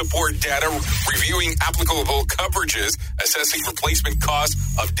claim support data, reviewing applicable coverages, assessing replacement costs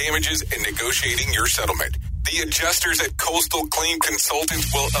of damages, and negotiating your settlement. The adjusters at Coastal Claim Consultants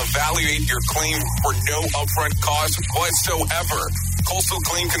will evaluate your claim for no upfront cost whatsoever. Coastal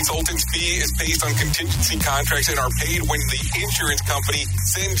Claim Consultants' fee is based on contingency contracts and are paid when the insurance company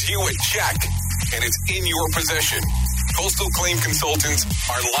sends you a check and it's in your possession. Coastal Claim Consultants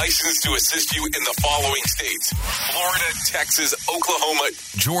are licensed to assist you in the following states: Florida, Texas, Oklahoma,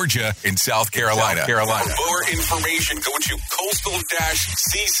 Georgia, and South Carolina. For more information, go to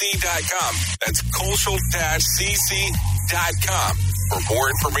coastal-cc.com. That's coastal-cc.com. For more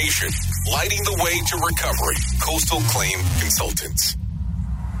information, lighting the way to recovery. Coastal Claim Consultants.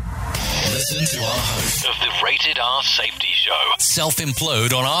 Listen to our host of the Rated R Safety Show.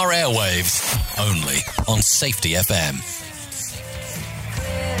 Self-implode on our airwaves. Only on Safety FM.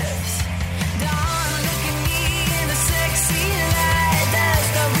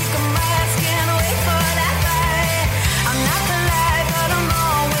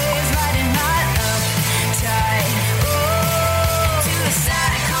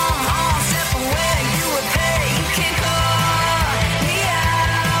 Side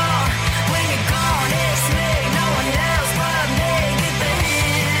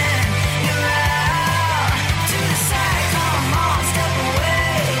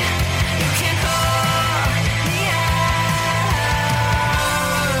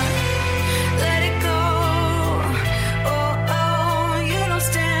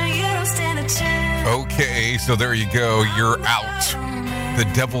Okay, so there you go. You're out. The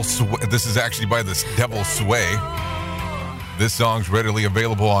Devil Sway. This is actually by the Devil Sway. This song's readily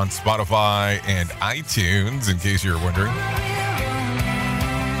available on Spotify and iTunes, in case you're wondering.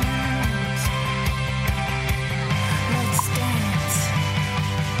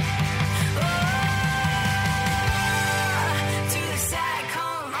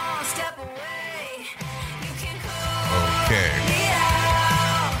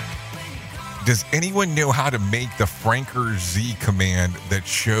 Does anyone know how to make the Franker Z command that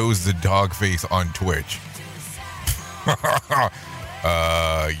shows the dog face on Twitch? You're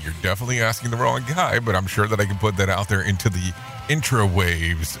definitely asking the wrong guy, but I'm sure that I can put that out there into the intro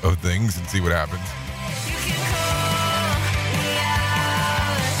waves of things and see what happens.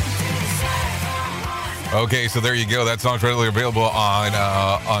 Okay, so there you go. That song's readily available on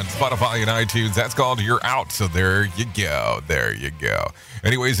Spotify and iTunes. That's called You're Out. So there you go. There you go.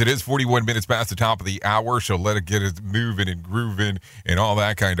 Anyways, it is 41 minutes past the top of the hour, so let it get it moving and grooving and all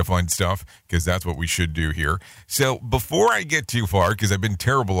that kind of fun stuff, because that's what we should do here. So before I get too far, because I've been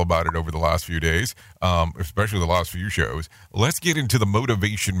terrible about it over the last few days, especially the last few shows, let's get into the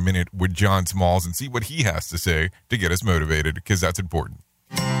Motivation Minute with John Smalls and see what he has to say to get us motivated, because that's important.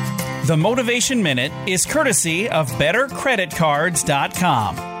 The Motivation Minute is courtesy of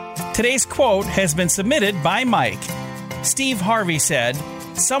BetterCreditCards.com. Today's quote has been submitted by Mike. Steve Harvey said,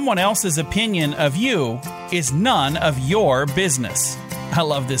 "Someone else's opinion of you is none of your business." I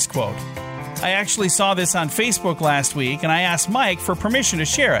love this quote. I actually saw this on Facebook last week, and I asked Mike for permission to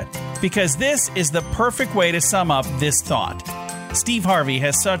share it, because this is the perfect way to sum up this thought. Steve Harvey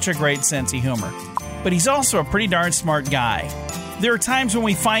has such a great sense of humor, but he's also a pretty darn smart guy. There are times when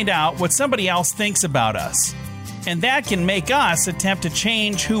we find out what somebody else thinks about us, and that can make us attempt to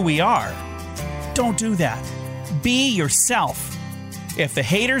change who we are. Don't do that. Be yourself. If the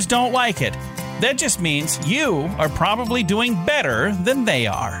haters don't like it, that just means you are probably doing better than they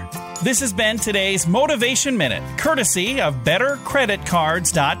are. This has been today's Motivation Minute, courtesy of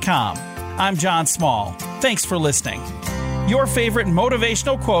BetterCreditCards.com. I'm John Small. Thanks for listening. Your favorite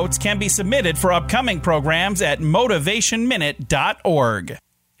motivational quotes can be submitted for upcoming programs at motivationminute.org.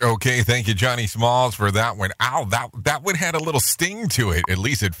 Okay, thank you, Johnny Smalls, for that one. Ow, that one had a little sting to it, at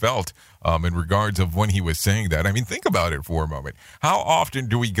least it felt, in regards of when he was saying that. I mean, think about it for a moment. How often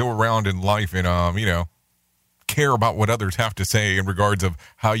do we go around in life and, care about what others have to say in regards of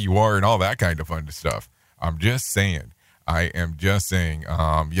how you are and all that kind of fun stuff? I'm just saying. I am just saying.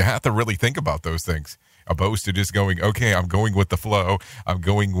 You have to really think about those things, opposed to just going, okay, I'm going with the flow. I'm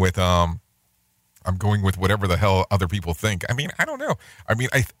going with whatever the hell other people think. I mean, I don't know. I mean,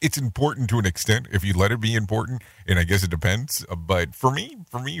 it's important to an extent if you let it be important, and I guess it depends. But for me,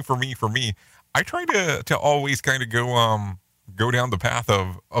 I try to always kind of go down the path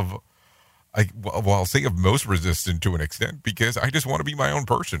of I'll say of most resistant to an extent, because I just want to be my own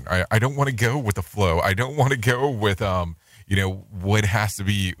person. I don't want to go with the flow. I don't want to go with what has to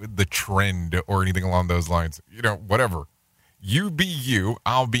be the trend or anything along those lines. Whatever. You be you,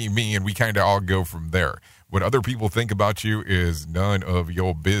 I'll be me, and we kind of all go from there. What other people think about you is none of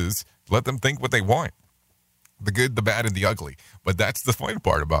your biz. Let them think what they want. The good, the bad, and the ugly. But that's the fun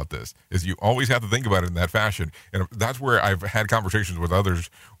part about this, is you always have to think about it in that fashion. And that's where I've had conversations with others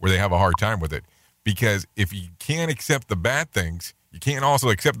where they have a hard time with it. Because if you can't accept the bad things, you can't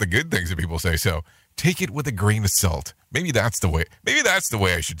also accept the good things that people say. So take it with a grain of salt. Maybe that's the way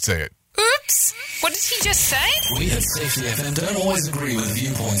I should say it. Oops! What did he just say? We at Safety FM don't always agree with the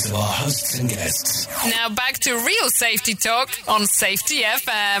viewpoints of our hosts and guests. Now back to real safety talk on Safety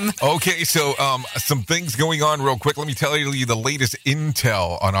FM. Okay, so some things going on real quick. Let me tell you the latest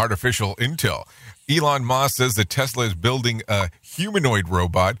intel on artificial intel. Elon Musk says that Tesla is building a humanoid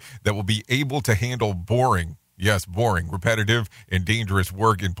robot that will be able to handle boring, repetitive, and dangerous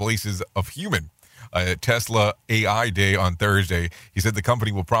work in places of human. At Tesla AI Day on Thursday, he said the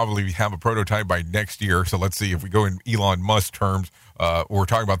company will probably have a prototype by next year. So let's see if we go in Elon Musk terms. We're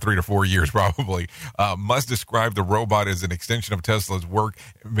talking about 3 to 4 years probably. Musk described the robot as an extension of Tesla's work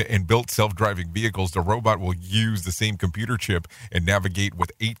and built self-driving vehicles. The robot will use the same computer chip and navigate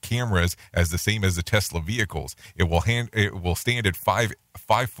with 8 cameras as the same as the Tesla vehicles. It will stand at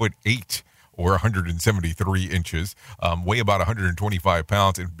 5'8" or 173 inches, weigh about 125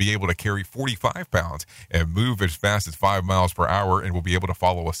 pounds, and be able to carry 45 pounds and move as fast as 5 miles per hour, and will be able to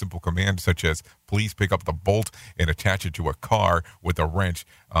follow a simple command such as, please pick up the bolt and attach it to a car with a wrench.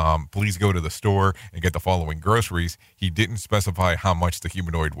 Please go to the store and get the following groceries. He didn't specify how much the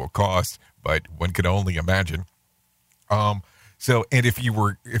humanoid will cost, but one could only imagine. So, and if you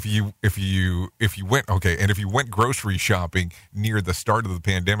went grocery shopping near the start of the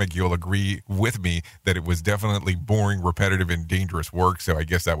pandemic, you'll agree with me that it was definitely boring, repetitive, and dangerous work. So I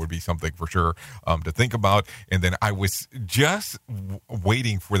guess that would be something for sure to think about. And then I was just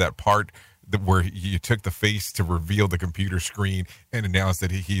waiting for that part where you took the face to reveal the computer screen and announce that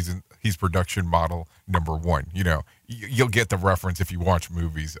he's production model number 1. You know, you'll get the reference if you watch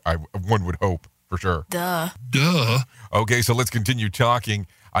movies. One would hope. For sure. Duh. Okay, so let's continue talking.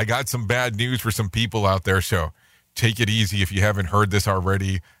 I got some bad news for some people out there, so take it easy if you haven't heard this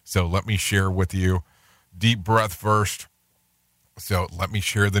already. So let me share with you. Deep breath first. So let me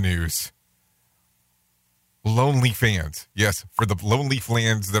share the news. OnlyFans. Yes, for the lonely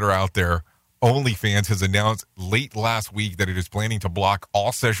fans that are out there, OnlyFans has announced late last week that it is planning to block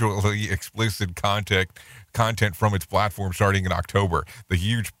all sexually explicit content from its platform starting in October. The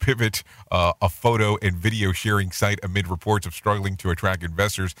huge pivot, a photo and video sharing site amid reports of struggling to attract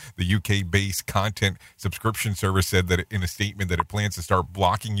investors. The UK-based content subscription service said that in a statement that it plans to start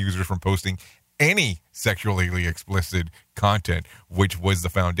blocking users from posting any sexually explicit content, which was the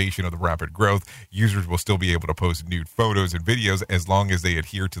foundation of the rapid growth. Users will still be able to post nude photos and videos as long as they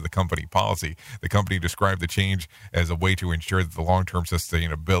adhere to the company policy. The company described the change as a way to ensure that the long-term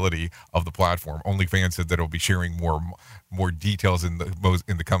sustainability of the platform. OnlyFans said that it will be sharing more details in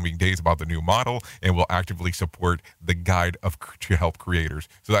the coming days about the new model and will actively support the guide to help creators.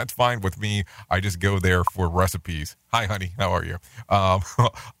 So that's fine with me. I just go there for recipes. Hi, honey. How are you?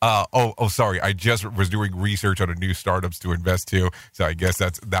 Sorry. I just was doing research on a new startups to invest to, so I guess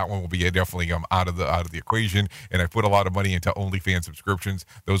that one will be definitely out of the equation. And I put a lot of money into OnlyFans subscriptions.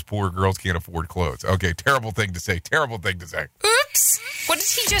 Those poor girls can't afford clothes. Okay, terrible thing to say. Oops! What did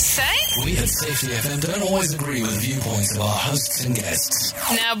he just say? We at Safety FM don't always agree with viewpoints of our hosts and guests.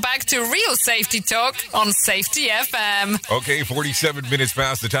 Now back to real safety talk on Safety FM. Okay, 47 minutes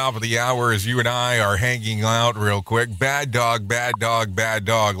past the top of the hour as you and I are hanging out real quick. Bad dog.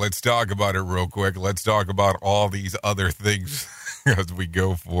 Let's talk about it real quick. Let's talk about all these other things as we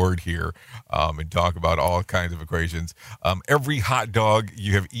go forward here and talk about all kinds of equations. Every hot dog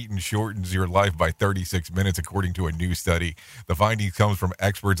you have eaten shortens your life by 36 minutes, according to a new study. The findings comes from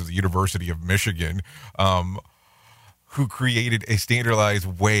experts at the University of Michigan who created a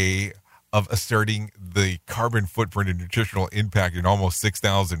standardized way of asserting the carbon footprint and nutritional impact in almost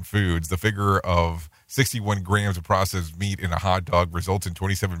 6,000 foods. The figure of 61 grams of processed meat in a hot dog results in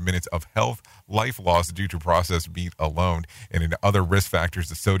 27 minutes of life loss due to processed meat alone. And in other risk factors,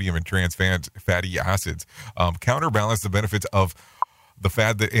 the sodium and trans fatty acids counterbalance the benefits of the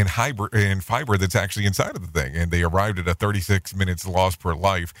fat that in fiber that's actually inside of the thing. And they arrived at a 36 minutes loss per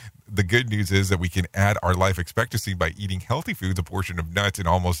life. The good news is that we can add our life expectancy by eating healthy foods, a portion of nuts in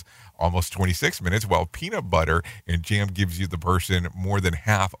almost 26 minutes, while peanut butter and jam gives you the person more than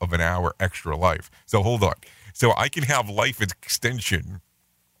half of an hour extra life. So hold on. So I can have life extension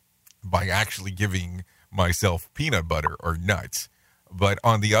by actually giving myself peanut butter or nuts. But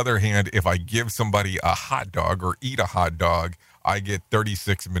on the other hand, if I give somebody a hot dog or eat a hot dog, I get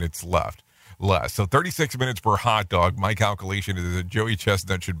 36 minutes less. So 36 minutes per hot dog, my calculation is that Joey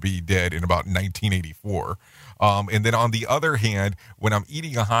Chestnut should be dead in about 1984. And then on the other hand, when I'm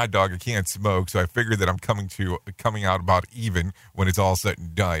eating a hot dog, I can't smoke, so I figured that I'm coming out about even when it's all said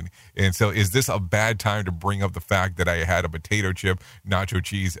and done. And so is this a bad time to bring up the fact that I had a potato chip, nacho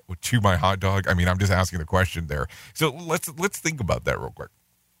cheese to my hot dog? I mean, I'm just asking the question there. So let's think about that real quick.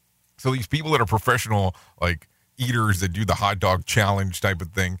 So these people that are professional, like, eaters that do the hot dog challenge type of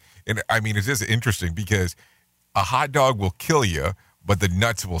thing. And I mean, it's just interesting because a hot dog will kill you, but the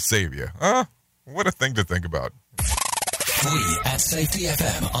nuts will save you. What a thing to think about. We at Safety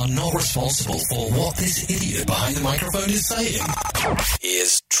FM are not responsible for what this idiot behind the microphone is saying. He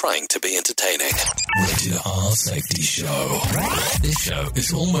is trying to be entertaining. Rated R Safety Show. This show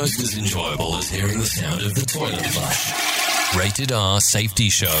is almost as enjoyable as hearing the sound of the toilet flush. Rated R Safety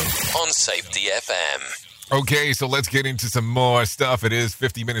Show on Safety FM. Okay, so let's get into some more stuff. It is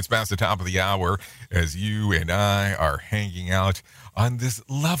 50 minutes past the top of the hour as you and I are hanging out on this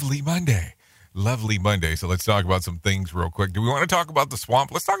lovely Monday. So let's talk about some things real quick. Do we want to talk about the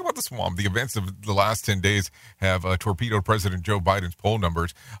swamp? Let's talk about the swamp. The events of the last 10 days have torpedoed President Joe Biden's poll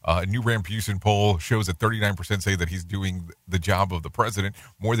numbers. A new Rasmussen poll shows that 39% say that he's doing the job of the president.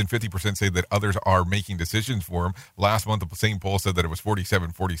 More than 50% say that others are making decisions for him. Last month, the same poll said that it was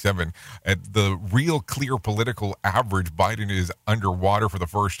 47-47. At the real clear political average, Biden is underwater for the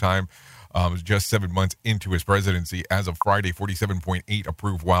first time just 7 months into his presidency. As of Friday, 47.8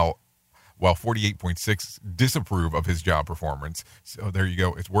 approved, while while 48.6 disapprove of his job performance. So there you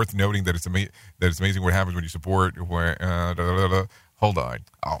go. It's worth noting that it's amazing what happens when you support. Hold on.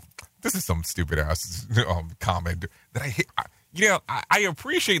 Oh, this is some stupid ass comment that I hate. I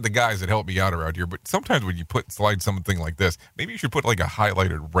appreciate the guys that help me out around here, but sometimes when you slide something like this, maybe you should put like a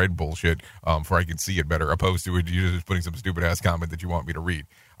highlighted red bullshit for I can see it better, opposed to you just putting some stupid ass comment that you want me to read.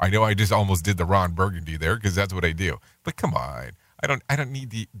 I know I just almost did the Ron Burgundy there because that's what I do. But come on, I don't need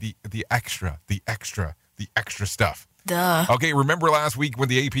the extra stuff. Duh. Okay, remember last week when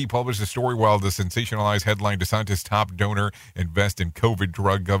the AP published a story while the sensationalized headline DeSantis top donor invest in COVID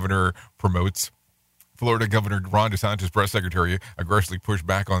drug governor promotes? Florida Governor Ron DeSantis' press secretary aggressively pushed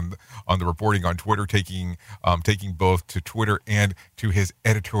back on the reporting on Twitter, taking both to Twitter and to his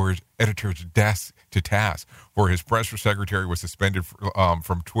editor's desk to task. For his press secretary was suspended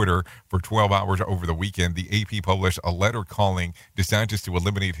from Twitter for 12 hours over the weekend. The AP published a letter calling DeSantis to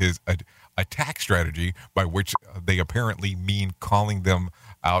eliminate his attack strategy, by which they apparently mean calling them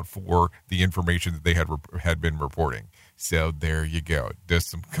out for the information that they had been reporting. So there you go.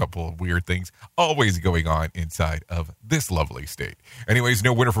 Just some couple of weird things always going on inside of this lovely state. Anyways,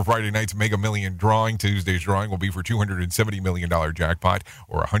 no winner for Friday night's Mega Million drawing. Tuesday's drawing will be for $270 million jackpot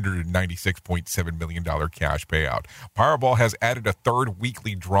or $196.7 million cash payout. Powerball has added a third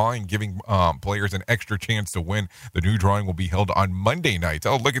weekly drawing, giving players an extra chance to win. The new drawing will be held on Monday nights.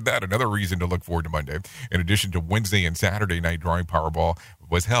 Oh, look at that. Another reason to look forward to Monday. In addition to Wednesday and Saturday night drawing, Powerball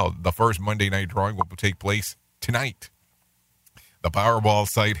was held. The first Monday night drawing will take place tonight. The Powerball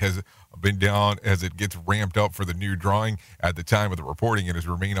site has been down as it gets ramped up for the new drawing. At the time of the reporting, it has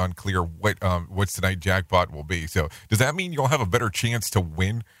remained unclear what's tonight's jackpot will be. So does that mean you'll have a better chance to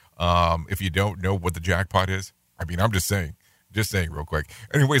win if you don't know what the jackpot is? I mean, I'm just saying real quick.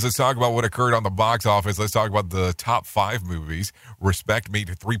 Anyways, let's talk about what occurred on the box office. Let's talk about the top 5 movies. Respect made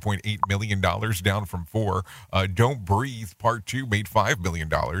 $3.8 million, down from 4. Don't Breathe Part 2 made $5 million.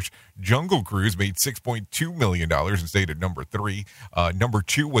 Jungle Cruise made $6.2 million and stayed at number 3. Number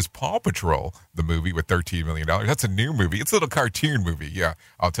 2 was Paw Patrol, the movie, with $13 million. That's a new movie. It's a little cartoon movie. Yeah,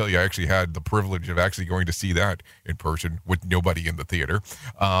 I'll tell you, I actually had the privilege of actually going to see that in person with nobody in the theater.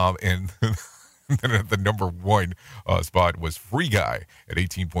 And then at the number 1 spot was Free Guy at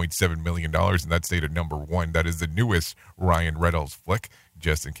 $18.7 million, and that stayed at number 1. That is the newest Ryan Reynolds flick.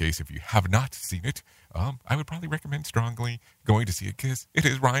 Just in case if you have not seen it, I would probably recommend strongly going to see it because it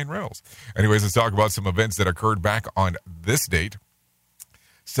is Ryan Reynolds. Anyways, let's talk about some events that occurred back on this date.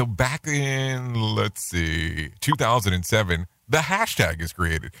 So back in, 2007, the hashtag is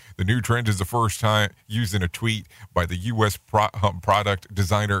created. The new trend is the first time used in a tweet by the U.S. product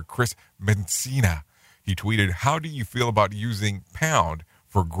designer Chris Messina. He tweeted, "How do you feel about using pound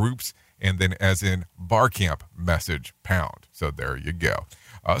for groups?" And then as in Barcamp message pound. So there you go.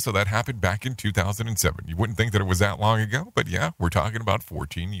 So that happened back in 2007. You wouldn't think that it was that long ago, but yeah, we're talking about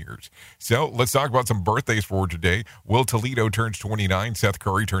 14 years. So let's talk about some birthdays for today. Will Toledo turns 29. Seth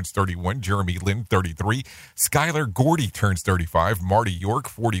Curry turns 31. Jeremy Lin, 33. Skylar Gordy turns 35. Marty York,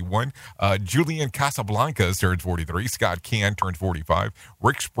 41. Julian Casablancas turns 43. Scott Can turns 45.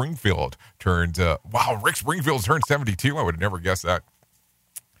 Rick Springfield turns, Rick Springfield turns 72. I would have never guessed that.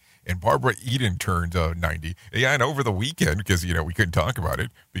 And Barbara Eden turned 90. Yeah, and over the weekend, because, we couldn't talk about it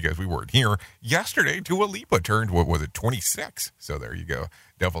because we weren't here, yesterday, Dua Lipa turned, 26? So there you go.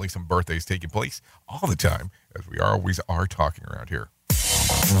 Definitely some birthdays taking place all the time, as we always are talking around here.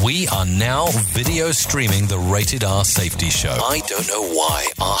 We are now video streaming the Rated R Safety Show. I don't know why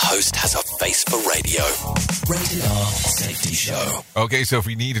our host has a face for radio. Rated R Safety Show. Okay, so if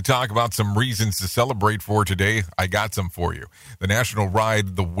we need to talk about some reasons to celebrate for today, I got some for you. The National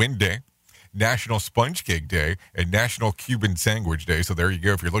Ride the Wind Day, National Sponge Cake Day, and National Cuban Sandwich Day. So there you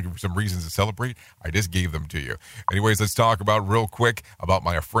go. If you're looking for some reasons to celebrate, I just gave them to you. Anyways, let's talk about real quick about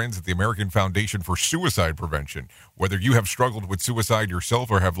my friends at the American Foundation for Suicide Prevention. Whether you have struggled with suicide yourself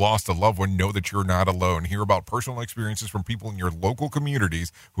or have lost a loved one, know that you're not alone. Hear about personal experiences from people in your local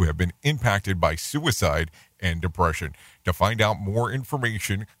communities who have been impacted by suicide and depression. To find out more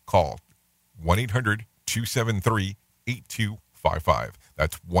information, call 1-800-273-8255.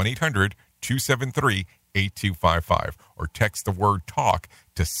 That's 1-800-273-8255, or text the word TALK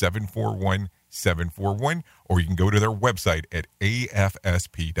to 741-741, or you can go to their website at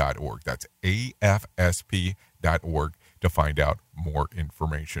afsp.org. That's afsp.org to find out more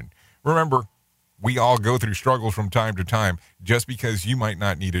information. Remember, we all go through struggles from time to time. Just because you might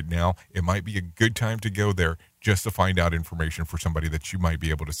not need it now, it might be a good time to go there just to find out information for somebody that you might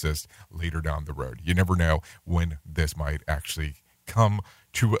be able to assist later down the road. You never know when this might actually come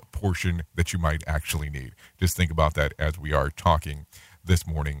to a portion that you might actually need. Just think about that as we are talking this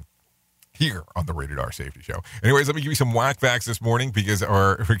morning here on the Rated R Safety Show. Anyways, let me give you some whack facts this morning because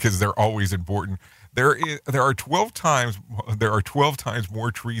they're always important. There are 12 times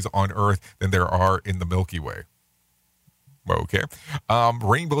more trees on Earth than there are in the Milky Way. Okay.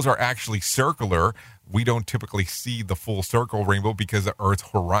 Rainbows are actually circular. We don't typically see the full circle rainbow because the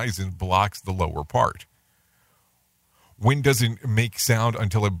Earth's horizon blocks the lower part. Wind doesn't make sound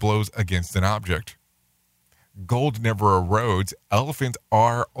until it blows against an object. Gold never erodes. Elephants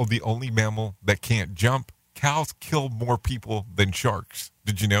are the only mammal that can't jump. Cows kill more people than sharks.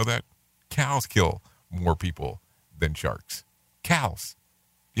 Did you know that? Cows kill more people than sharks. Cows.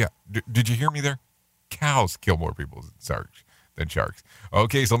 Yeah. Did you hear me there? Cows kill more people than sharks.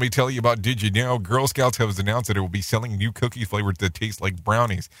 Okay, so let me tell you about Did You Know? Girl Scouts has announced that it will be selling new cookie flavors that taste like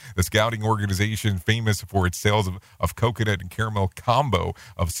brownies. The scouting organization, famous for its sales of coconut and caramel combo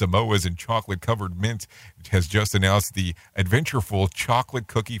of Samoas and chocolate-covered mints, has just announced the adventureful chocolate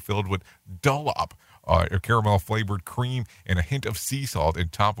cookie filled with dollop, a caramel-flavored cream, and a hint of sea salt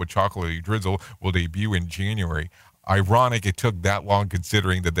and topped with chocolatey drizzle will debut in January. Ironic it took that long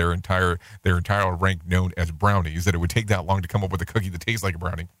considering that their entire rank known as brownies, that it would take that long to come up with a cookie that tastes like a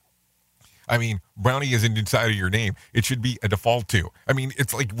brownie. I mean, brownie isn't inside of your name. It should be a default to. I mean,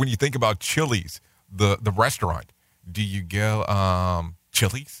 it's like when you think about Chili's, the restaurant. Do you go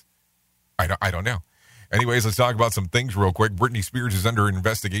Chili's? I don't know. Anyways, let's talk about some things real quick. Britney Spears is under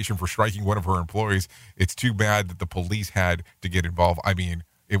investigation for striking one of her employees. It's too bad that the police had to get involved. I mean,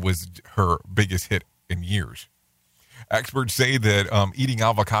 it was her biggest hit in years. Experts say that eating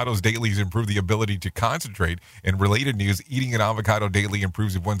avocados daily has improved the ability to concentrate. In related news, eating an avocado daily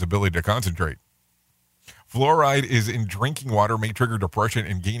improves one's ability to concentrate. Fluoride is in drinking water may trigger depression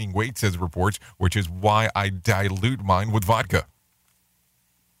and gaining weight, says reports, which is why I dilute mine with vodka.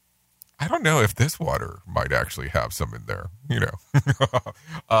 I don't know if this water might actually have some in there, you know.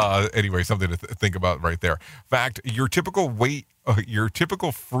 Anyway, something to think about right there. Fact, your typical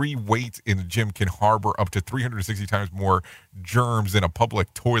free weights in the gym can harbor up to 360 times more germs than a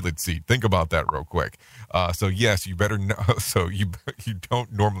public toilet seat. Think about that real quick. So yes, you better know. So you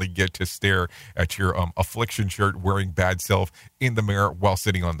don't normally get to stare at your affliction shirt wearing bad self in the mirror while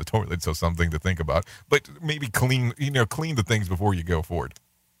sitting on the toilet. So something to think about. But maybe clean the things before you go forward.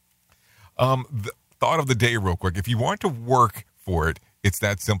 The thought of the day real quick. If you want to work for it, it's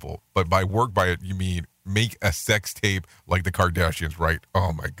that simple. But by work by it, you mean make a sex tape like the Kardashians, right?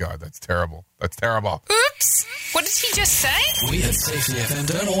 Oh my God, that's terrible. That's terrible. Oops. What did he just say? We at Safety FM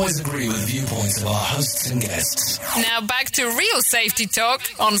don't always agree with viewpoints of our hosts and guests. Now back to real safety talk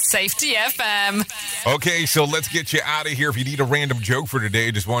on Safety FM. Okay, so let's get you out of here. If you need a random joke for today,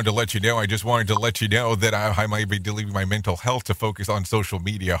 I just wanted to let you know that I might be deleting my mental health to focus on social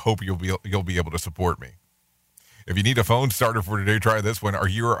media. Hope you'll be able to support me. If you need a phone starter for today, try this one.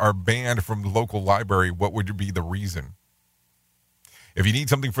 You are banned from the local library. What would be the reason? If you need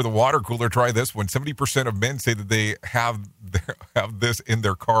something for the water cooler, try this one. 70% of men say that they have this in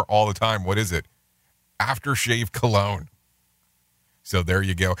their car all the time. What is it? Aftershave cologne. So there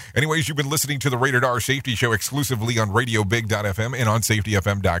you go. Anyways, you've been listening to the Rated R Safety Show exclusively on RadioBig.fm and on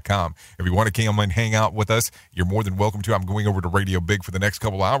SafetyFM.com. If you want to come and hang out with us, you're more than welcome to. I'm going over to Radio Big for the next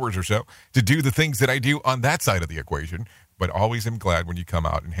couple hours or so to do the things that I do on that side of the equation, but always am glad when you come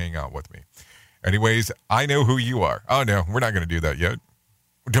out and hang out with me. Anyways, I know who you are. Oh, no, we're not going to do that yet.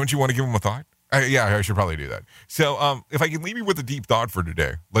 Don't you want to give them a thought? Yeah, I should probably do that. So if I can leave you with a deep thought for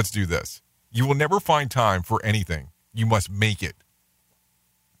today, let's do this. You will never find time for anything. You must make it.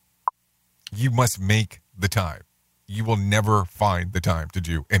 You must make the time. You will never find the time to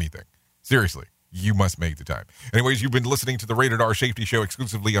do anything. Seriously, you must make the time. Anyways, you've been listening to the Rated R Safety Show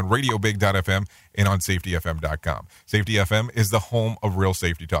exclusively on RadioBig.fm and on SafetyFM.com. Safety FM is the home of real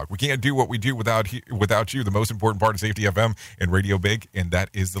safety talk. We can't do what we do without you, the most important part of Safety FM and Radio Big, and that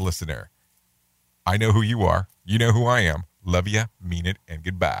is the listener. I know who you are. You know who I am. Love ya, mean it, and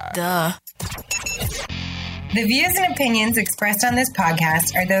goodbye. Duh. The views and opinions expressed on this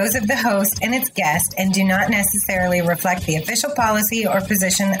podcast are those of the host and its guest and do not necessarily reflect the official policy or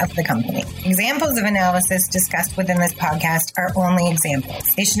position of the company. Examples of analysis discussed within this podcast are only examples.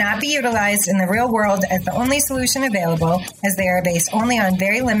 They should not be utilized in the real world as the only solution available, as they are based only on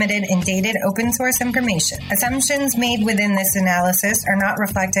very limited and dated open source information. Assumptions made within this analysis are not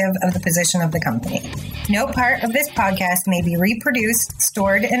reflective of the position of the company. No part of this podcast may be reproduced,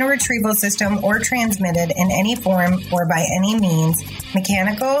 stored in a retrieval system, or transmitted in any form or by any means,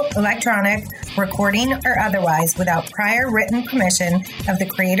 mechanical, electronic, recording, or otherwise, without prior written permission of the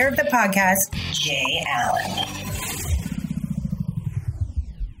creator of the podcast, Jay Allen.